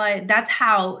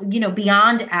how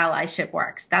beyond allyship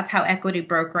works. That's how equity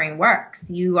brokering works.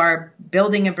 You are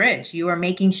building a bridge. You are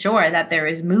making sure that there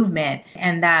is movement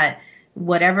and that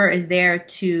whatever is there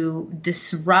to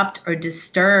disrupt or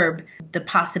disturb the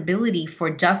possibility for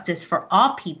justice for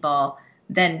all people,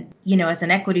 then, as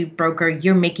an equity broker,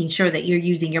 you're making sure that you're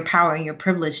using your power and your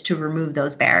privilege to remove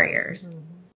those barriers.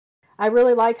 I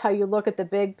really like how you look at the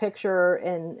big picture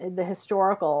and the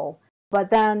historical,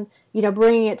 but then,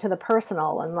 bringing it to the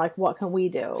personal and like, what can we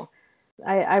do?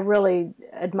 I really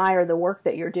admire the work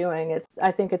that you're doing.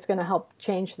 I think it's going to help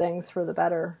change things for the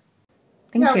better.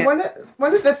 Thank you.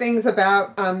 One of the things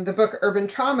about the book Urban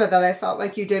Trauma that I felt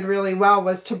like you did really well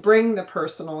was to bring the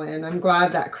personal in. I'm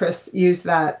glad that Chris used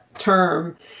that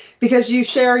term, because you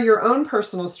share your own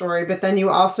personal story, but then you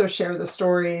also share the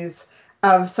stories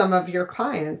of some of your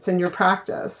clients in your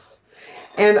practice.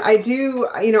 And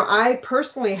I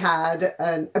personally had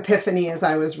an epiphany as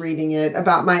I was reading it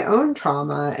about my own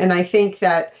trauma. And I think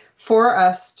that for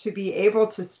us to be able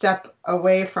to step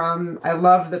away from, I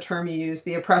love the term you use,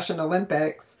 the oppression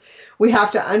Olympics, we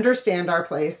have to understand our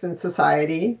place in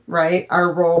society, right?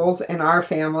 Our roles in our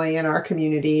family and our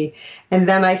community. And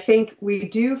then I think we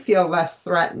do feel less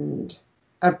threatened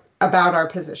about our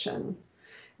position.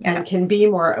 Yeah. And can be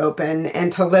more open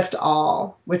and to lift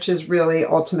all, which is really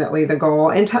ultimately the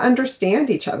goal, and to understand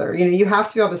each other. You have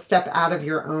to be able to step out of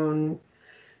your own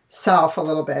self a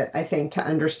little bit, I think, to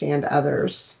understand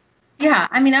others. Yeah,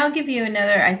 I'll give you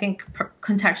another, I think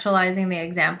contextualizing the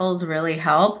examples really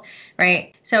help,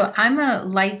 right? So I'm a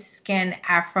light-skinned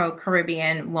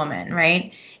Afro-Caribbean woman,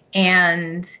 right?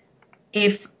 And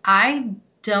if I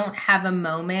don't have a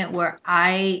moment where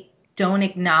I don't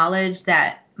acknowledge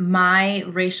that my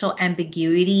racial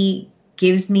ambiguity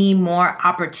gives me more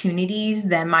opportunities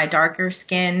than my darker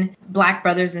skinned Black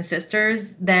brothers and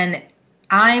sisters, then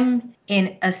I'm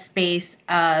in a space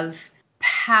of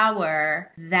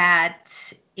power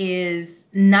that is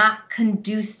not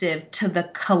conducive to the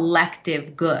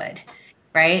collective good,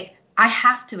 right? I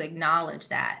have to acknowledge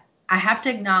that. I have to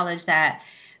acknowledge that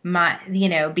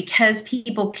because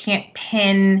people can't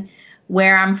pin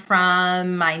where I'm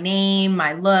from, my name,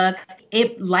 my look,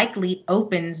 it likely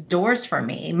opens doors for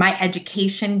me. My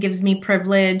education gives me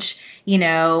privilege.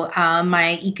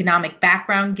 My economic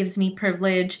background gives me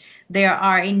privilege. There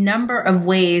are a number of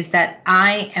ways that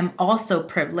I am also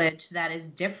privileged that is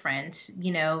different,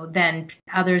 than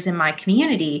others in my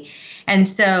community. And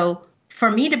so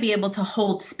for me to be able to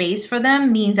hold space for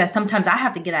them means that sometimes I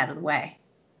have to get out of the way.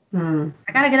 I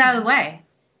got to get out of the way.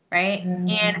 Right.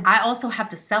 And I also have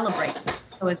to celebrate.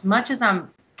 So as much as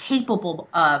I'm capable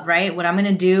of, right, what I'm going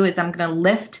to do is I'm going to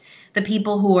lift the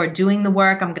people who are doing the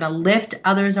work. I'm going to lift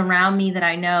others around me that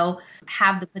I know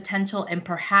have the potential and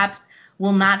perhaps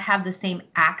will not have the same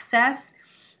access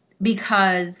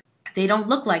because they don't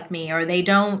look like me, or they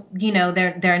don't, they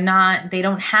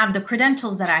don't have the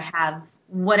credentials that I have,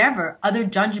 whatever. Other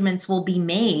judgments will be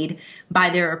made by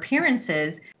their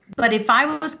appearances. But if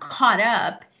I was caught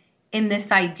up in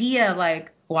this idea,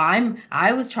 like, well,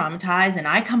 I was traumatized and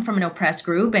I come from an oppressed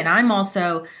group and I'm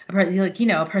also a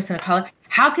person of color.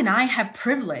 How can I have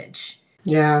privilege?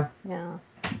 Yeah. Yeah.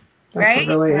 That's right?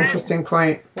 A really interesting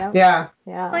point. Yep. Yeah.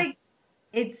 It's like,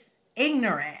 it's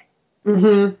ignorant.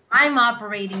 Mm-hmm. I'm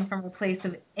operating from a place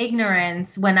of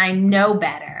ignorance when I know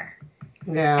better.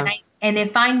 Yeah. And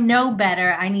if I know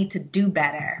better, I need to do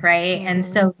better, right? Mm-hmm. And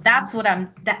so that's what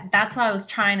that's why I was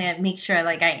trying to make sure,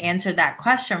 like, I answered that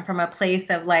question from a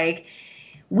place of, like,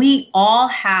 we all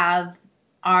have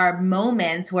our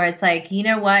moments where it's like, you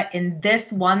know what, in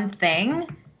this one thing,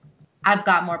 I've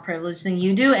got more privilege than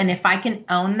you do. And if I can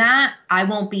own that, I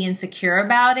won't be insecure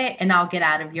about it, and I'll get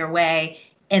out of your way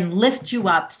and lift you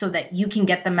up so that you can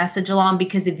get the message along.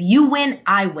 Because if you win,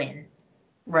 I win.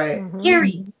 Right. Mm-hmm.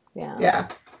 Period. Yeah. Yeah.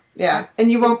 Yeah. And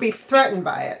you won't be threatened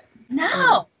by it.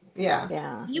 No. Yeah.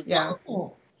 Yeah. You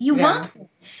won't. You won't.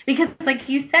 Because, like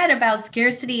you said about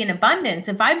scarcity and abundance,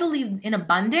 if I believe in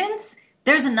abundance,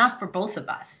 there's enough for both of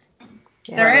us.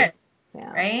 Yeah. There is.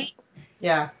 Yeah. Right?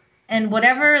 Yeah. And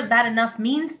whatever that enough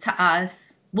means to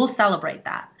us, we'll celebrate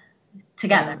that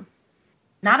together. Yeah.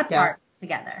 Not apart,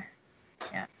 together.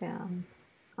 Yeah. Yeah.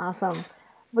 Awesome.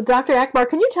 Well, Dr. Akbar,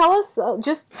 can you tell us,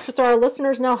 just so our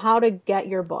listeners know, how to get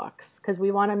your books? Because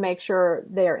we want to make sure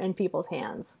they're in people's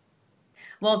hands.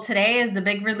 Well, today is the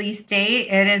big release date.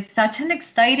 It is such an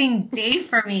exciting day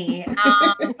for me.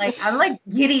 I'm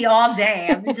giddy all day.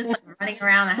 I've been just running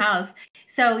around the house.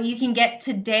 So you can get,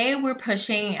 today we're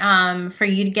pushing for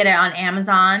you to get it on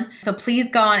Amazon. So please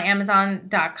go on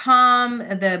Amazon.com.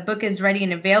 The book is ready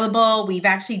and available. We've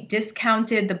actually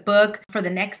discounted the book for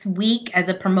the next week as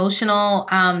a promotional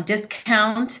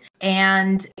discount.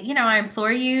 And, I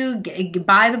implore you,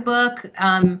 buy the book.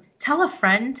 tell a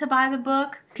friend to buy the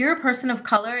book. If you're a person of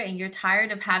color and you're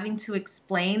tired of having to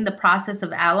explain the process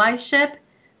of allyship,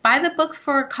 buy the book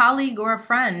for a colleague or a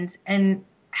friend and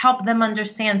help them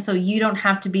understand so you don't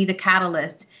have to be the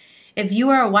catalyst. If you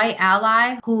are a white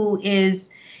ally who is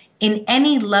in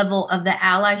any level of the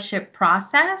allyship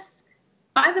process,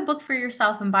 buy the book for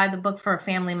yourself and buy the book for a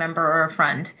family member or a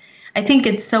friend. I think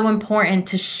it's so important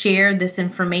to share this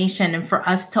information and for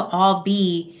us to all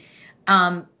be,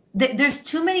 there's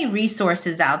too many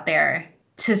resources out there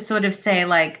to sort of say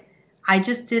like, I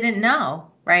just didn't know,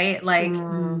 right? Like,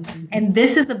 and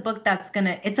this is a book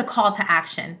it's a call to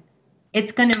action.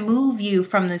 It's going to move you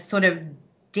from this sort of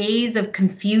days of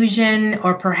confusion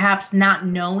or perhaps not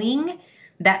knowing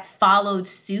that followed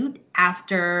suit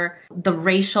after the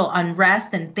racial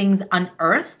unrest and things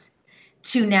unearthed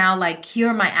to now like, here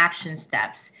are my action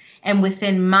steps. And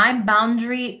within my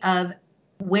boundary of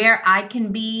where I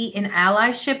can be in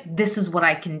allyship, this is what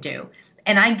I can do.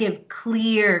 And I give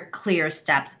clear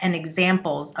steps and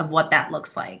examples of what that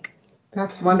looks like.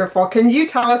 That's wonderful. Can you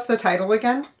tell us the title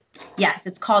again? Yes,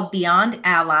 it's called Beyond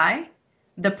Ally,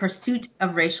 The Pursuit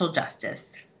of Racial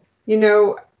Justice. You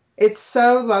know, it's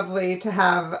so lovely to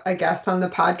have a guest on the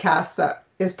podcast that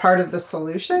is part of the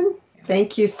solution.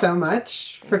 Thank you so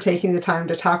much for taking the time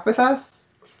to talk with us,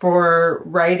 for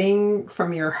writing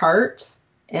from your heart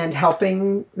and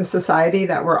helping the society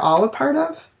that we're all a part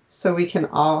of so we can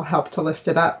all help to lift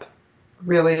it up.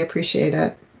 Really appreciate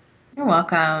it. You're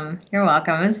welcome. You're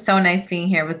welcome. It was so nice being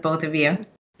here with both of you.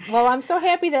 Well, I'm so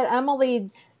happy that Emily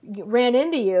ran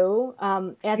into you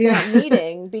at that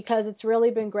meeting because it's really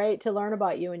been great to learn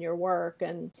about you and your work,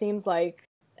 and it seems like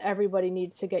everybody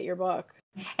needs to get your book.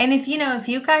 And if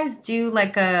you guys do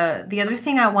like the other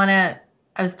thing I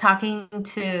was talking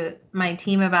to my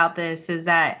team about this is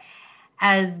that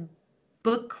as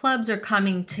book clubs are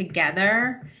coming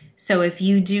together, so if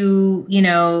you do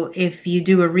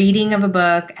a reading of a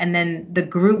book and then the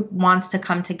group wants to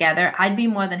come together, I'd be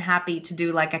more than happy to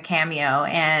do like a cameo.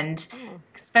 And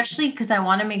especially because I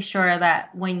want to make sure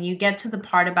that when you get to the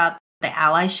part about the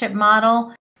allyship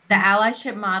model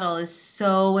is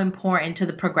so important to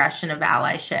the progression of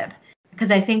allyship.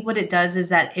 Because I think what it does is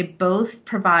that it both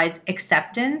provides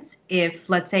acceptance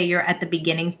if, let's say, you're at the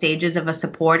beginning stages of a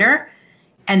supporter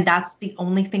and that's the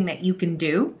only thing that you can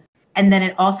do. And then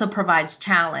it also provides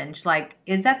challenge. Like,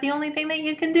 is that the only thing that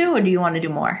you can do or do you want to do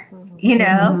more? You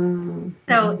know?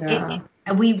 So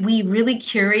we really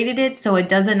curated it so it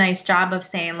does a nice job of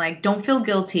saying, like, don't feel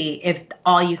guilty if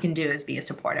all you can do is be a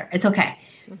supporter. It's okay.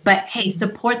 But hey,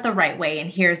 support the right way, and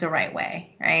here's the right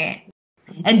way, right?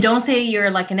 And don't say you're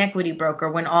like an equity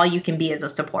broker when all you can be is a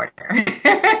supporter.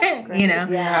 You know?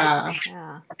 Yeah.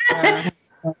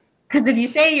 Because if you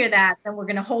say you're that, then we're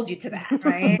going to hold you to that,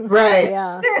 right? Right.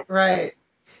 Yeah. Right.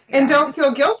 And don't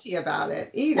feel guilty about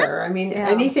it either. I mean,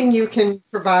 anything you can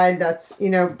provide that's,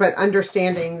 but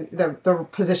understanding the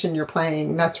position you're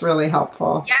playing, that's really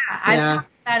helpful. Yeah. I've talked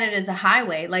about it as a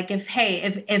highway. Like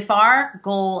if our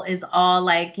goal is all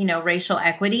like, racial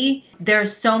equity,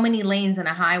 there's so many lanes in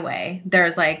a highway.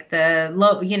 There's like the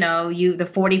low, the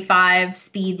 45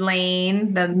 speed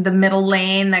lane, the middle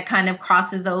lane that kind of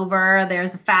crosses over.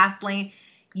 There's a fast lane.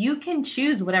 You can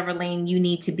choose whatever lane you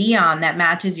need to be on that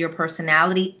matches your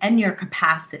personality and your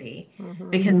capacity,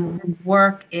 because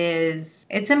work it's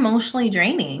emotionally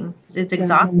draining. It's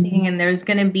exhausting, and there's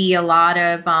going to be a lot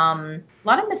of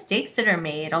mistakes that are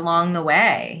made along the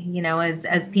way,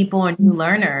 as people are new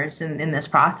learners in this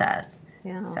process.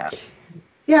 Yeah. So.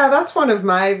 Yeah, that's one of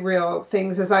my real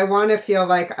things is I want to feel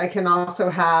like I can also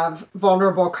have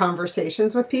vulnerable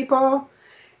conversations with people.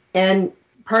 And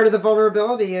part of the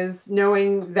vulnerability is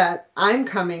knowing that I'm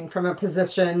coming from a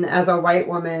position as a white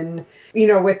woman,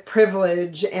 with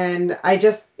privilege. And I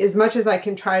just, as much as I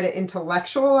can try to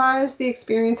intellectualize the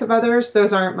experience of others,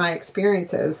 those aren't my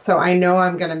experiences. So I know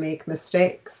I'm going to make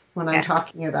mistakes when I'm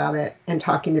talking about it and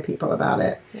talking to people about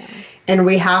it. Yeah. And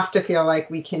we have to feel like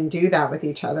we can do that with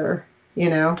each other,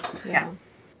 Yeah.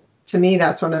 To me,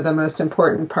 that's one of the most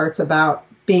important parts about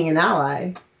being an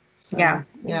ally. So, yeah.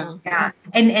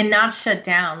 And not shut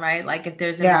down, right? Like if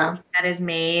there's a mistake that is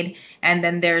made and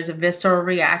then there's a visceral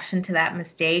reaction to that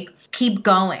mistake, keep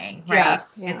going, right?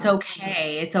 Yes. Yeah. It's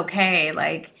okay. It's okay.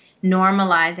 Like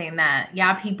normalizing that,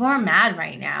 people are mad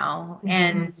right now.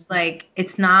 And like,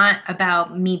 it's not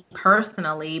about me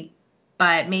personally,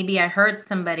 but maybe I hurt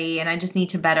somebody and I just need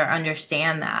to better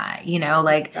understand that,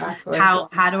 Exactly.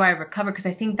 how do I recover? Because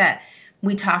I think that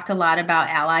we talked a lot about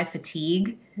ally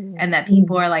fatigue, and that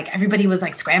people are like, everybody was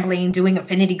like scrambling, doing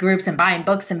affinity groups and buying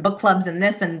books and book clubs and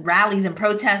this and rallies and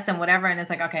protests and whatever. And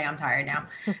it's like, okay, I'm tired now.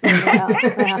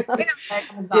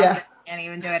 can't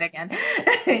even do it again.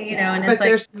 And but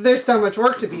it's there's so much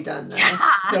work to be done though.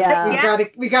 So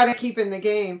we gotta keep in the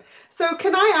game. So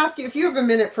can I ask you, if you have a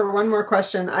minute for one more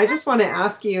question? I just want to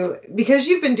ask you, because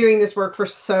you've been doing this work for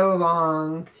so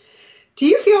long, do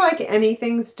you feel like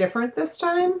anything's different this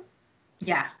time?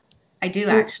 Yeah, I do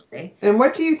actually. And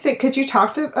what do you think? Could you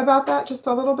talk about that just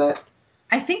a little bit?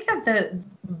 I think that the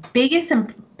biggest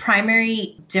and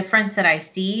primary difference that I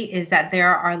see is that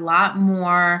there are a lot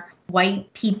more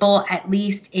white people, at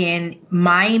least in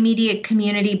my immediate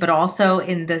community, but also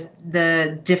in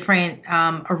the different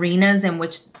arenas in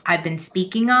which I've been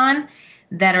speaking on,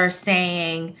 that are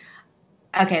saying,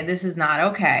 okay, this is not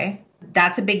okay.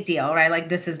 That's a big deal, right? Like,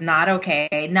 this is not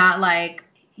okay. Not like,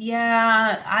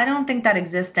 yeah, I don't think that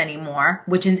exists anymore,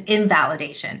 which is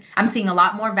invalidation. I'm seeing a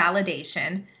lot more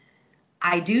validation.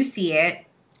 I do see it,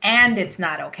 and it's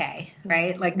not okay,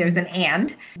 right? Like, there's an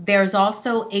and. There's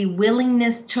also a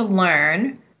willingness to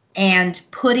learn and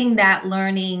putting that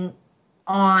learning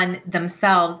on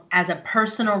themselves as a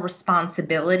personal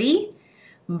responsibility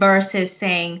versus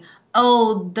saying,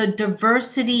 oh, the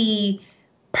diversity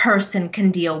person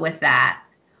can deal with that,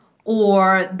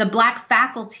 or the Black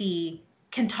faculty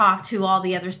can talk to all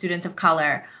the other students of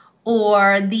color,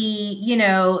 or the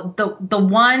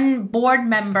one board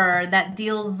member that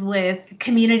deals with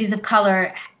communities of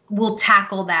color will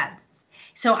tackle that.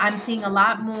 So I'm seeing a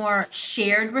lot more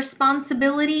shared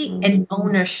responsibility and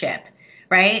ownership,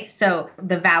 right? So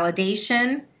the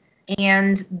validation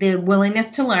and the willingness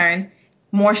to learn,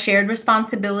 more shared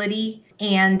responsibility,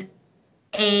 and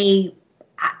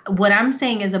what I'm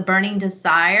saying is a burning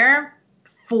desire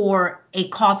for a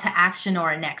call to action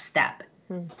or a next step,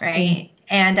 right?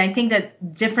 And I think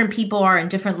that different people are in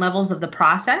different levels of the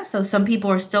process. So some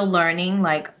people are still learning,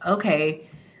 like, okay,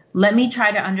 let me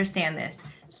try to understand this.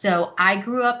 So I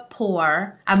grew up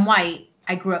poor. I'm white.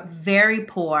 I grew up very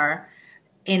poor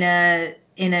in a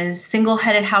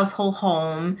single-headed household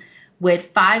home with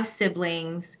 5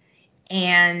 siblings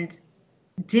and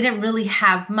didn't really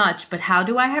have much. But how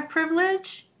do I have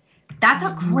privilege? That's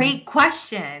a great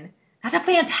question. That's a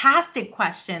fantastic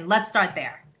question. Let's start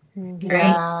there. Right?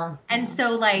 Yeah. And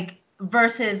so, like,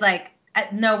 versus like,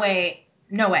 no way,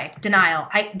 denial.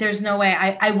 There's no way.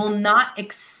 I will not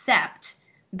accept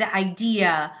the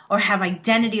idea or have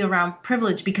identity around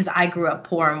privilege because I grew up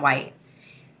poor and white.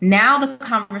 Now the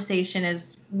conversation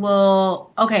is,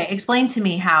 well, okay, explain to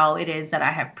me how it is that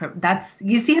I have privilege.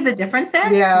 You see the difference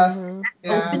there? Yes.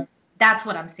 Yeah. That's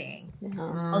what I'm seeing.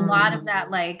 A lot of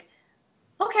that, like,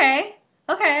 okay,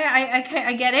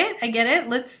 I get it.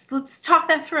 Let's talk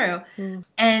that through.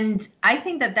 And I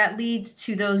think that leads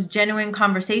to those genuine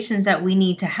conversations that we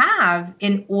need to have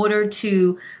in order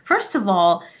to, first of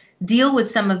all, deal with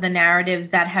some of the narratives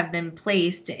that have been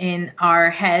placed in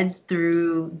our heads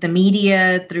through the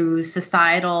media, through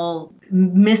societal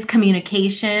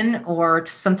miscommunication, or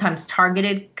sometimes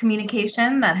targeted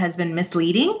communication that has been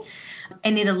misleading.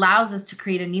 And it allows us to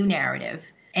create a new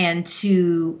narrative and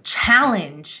to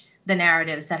challenge the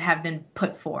narratives that have been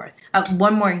put forth.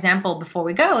 One more example before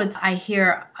we go, I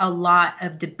hear a lot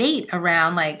of debate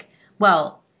around, like,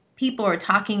 well, people are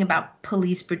talking about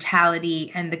police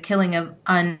brutality and the killing of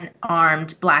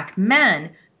unarmed Black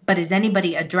men, but is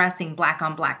anybody addressing Black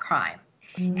on Black crime?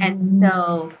 And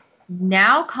so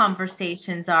now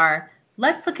conversations are,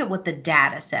 let's look at what the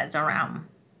data says around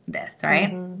this,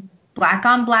 right? Black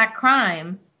on Black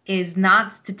crime is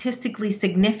not statistically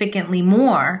significantly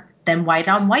more than white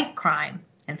on white crime.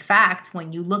 In fact,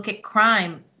 when you look at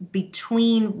crime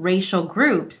between racial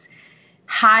groups,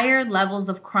 higher levels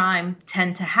of crime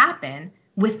tend to happen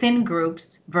within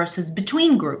groups versus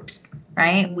between groups,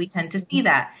 right? We tend to see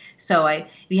that. So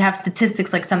we have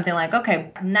statistics like something like,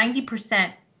 okay,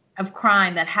 90% of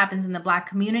crime that happens in the Black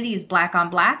community is Black on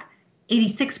Black.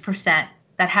 86%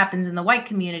 that happens in the white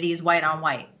community is white on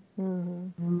white.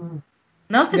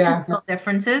 No statistical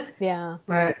differences. Yeah.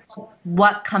 Right.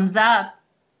 What comes up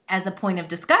as a point of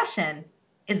discussion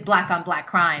is Black on Black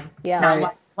crime,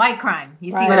 not white crime.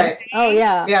 You see what I'm saying? Oh,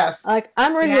 yeah. Yes. Like,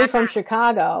 I'm originally from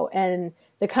Chicago, and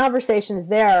the conversations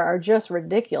there are just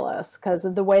ridiculous because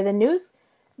of the way the news,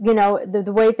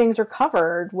 the way things are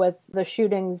covered with the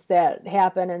shootings that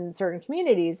happen in certain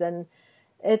communities. And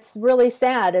it's really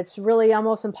sad. It's really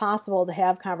almost impossible to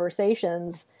have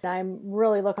conversations. I'm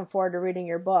really looking forward to reading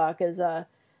your book as a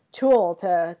tool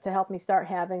to help me start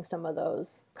having some of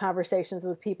those conversations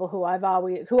with people who I've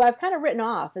kind of written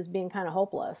off as being kind of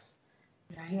hopeless.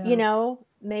 Right.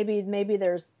 Maybe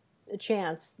there's a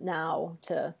chance now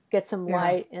to get some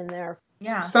light in there.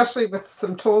 Yeah. Especially with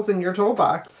some tools in your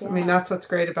toolbox. Yeah. I mean, that's what's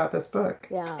great about this book.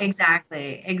 Yeah.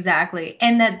 Exactly.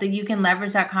 And that you can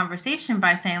leverage that conversation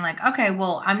by saying like, okay,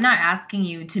 well, I'm not asking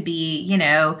you to be,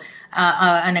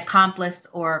 an accomplice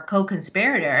or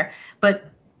co-conspirator, but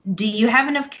do you have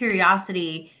enough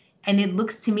curiosity? And it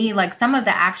looks to me like some of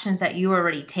the actions that you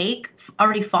already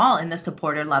fall in the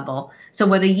supporter level. So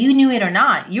whether you knew it or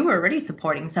not, you were already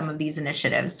supporting some of these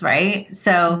initiatives, right?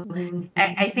 So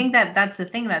I think that that's the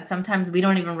thing, that sometimes we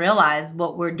don't even realize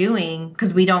what we're doing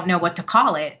because we don't know what to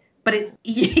call it. But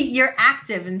you're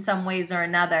active in some ways or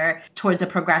another towards a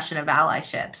progression of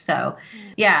allyship. So,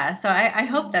 yeah. So I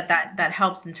hope that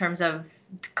helps in terms of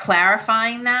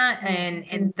clarifying that,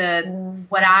 and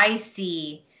what I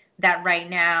see that right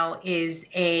now is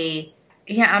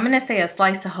I'm going to say a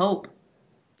slice of hope.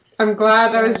 I'm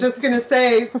glad. I was just going to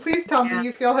say, please tell me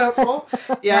you feel hopeful.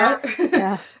 Yeah.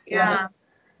 Yeah,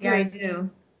 I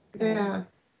do. Yeah.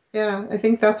 I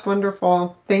think that's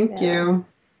wonderful. Thank you.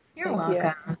 You're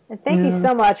welcome. And thank you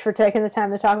so much for taking the time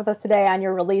to talk with us today on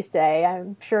your release day.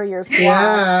 I'm sure you're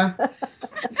swamped. Yeah.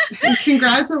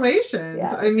 Congratulations.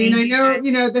 Yes. I mean, I know,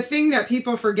 the thing that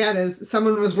people forget is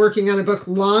someone was working on a book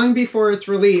long before it's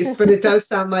released, but it does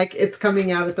sound like it's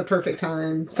coming out at the perfect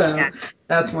time. So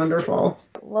that's wonderful.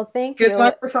 Well, thank you. Good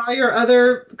luck with all your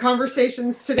other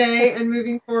conversations today and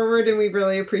moving forward, and we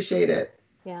really appreciate it.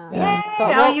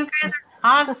 Yeah. You guys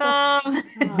are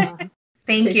awesome.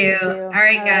 Thank you. All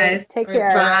right, guys. Take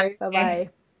care. Bye.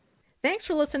 Bye-bye. Thanks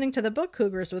for listening to the Book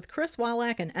Cougars with Chris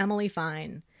Wallach and Emily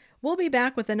Fine. We'll be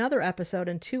back with another episode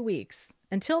in 2 weeks.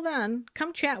 Until then,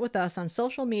 come chat with us on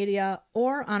social media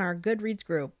or on our Goodreads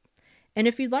group. And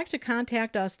if you'd like to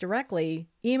contact us directly,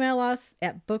 email us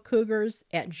at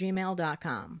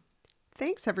bookcougars@gmail.com.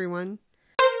 Thanks, everyone.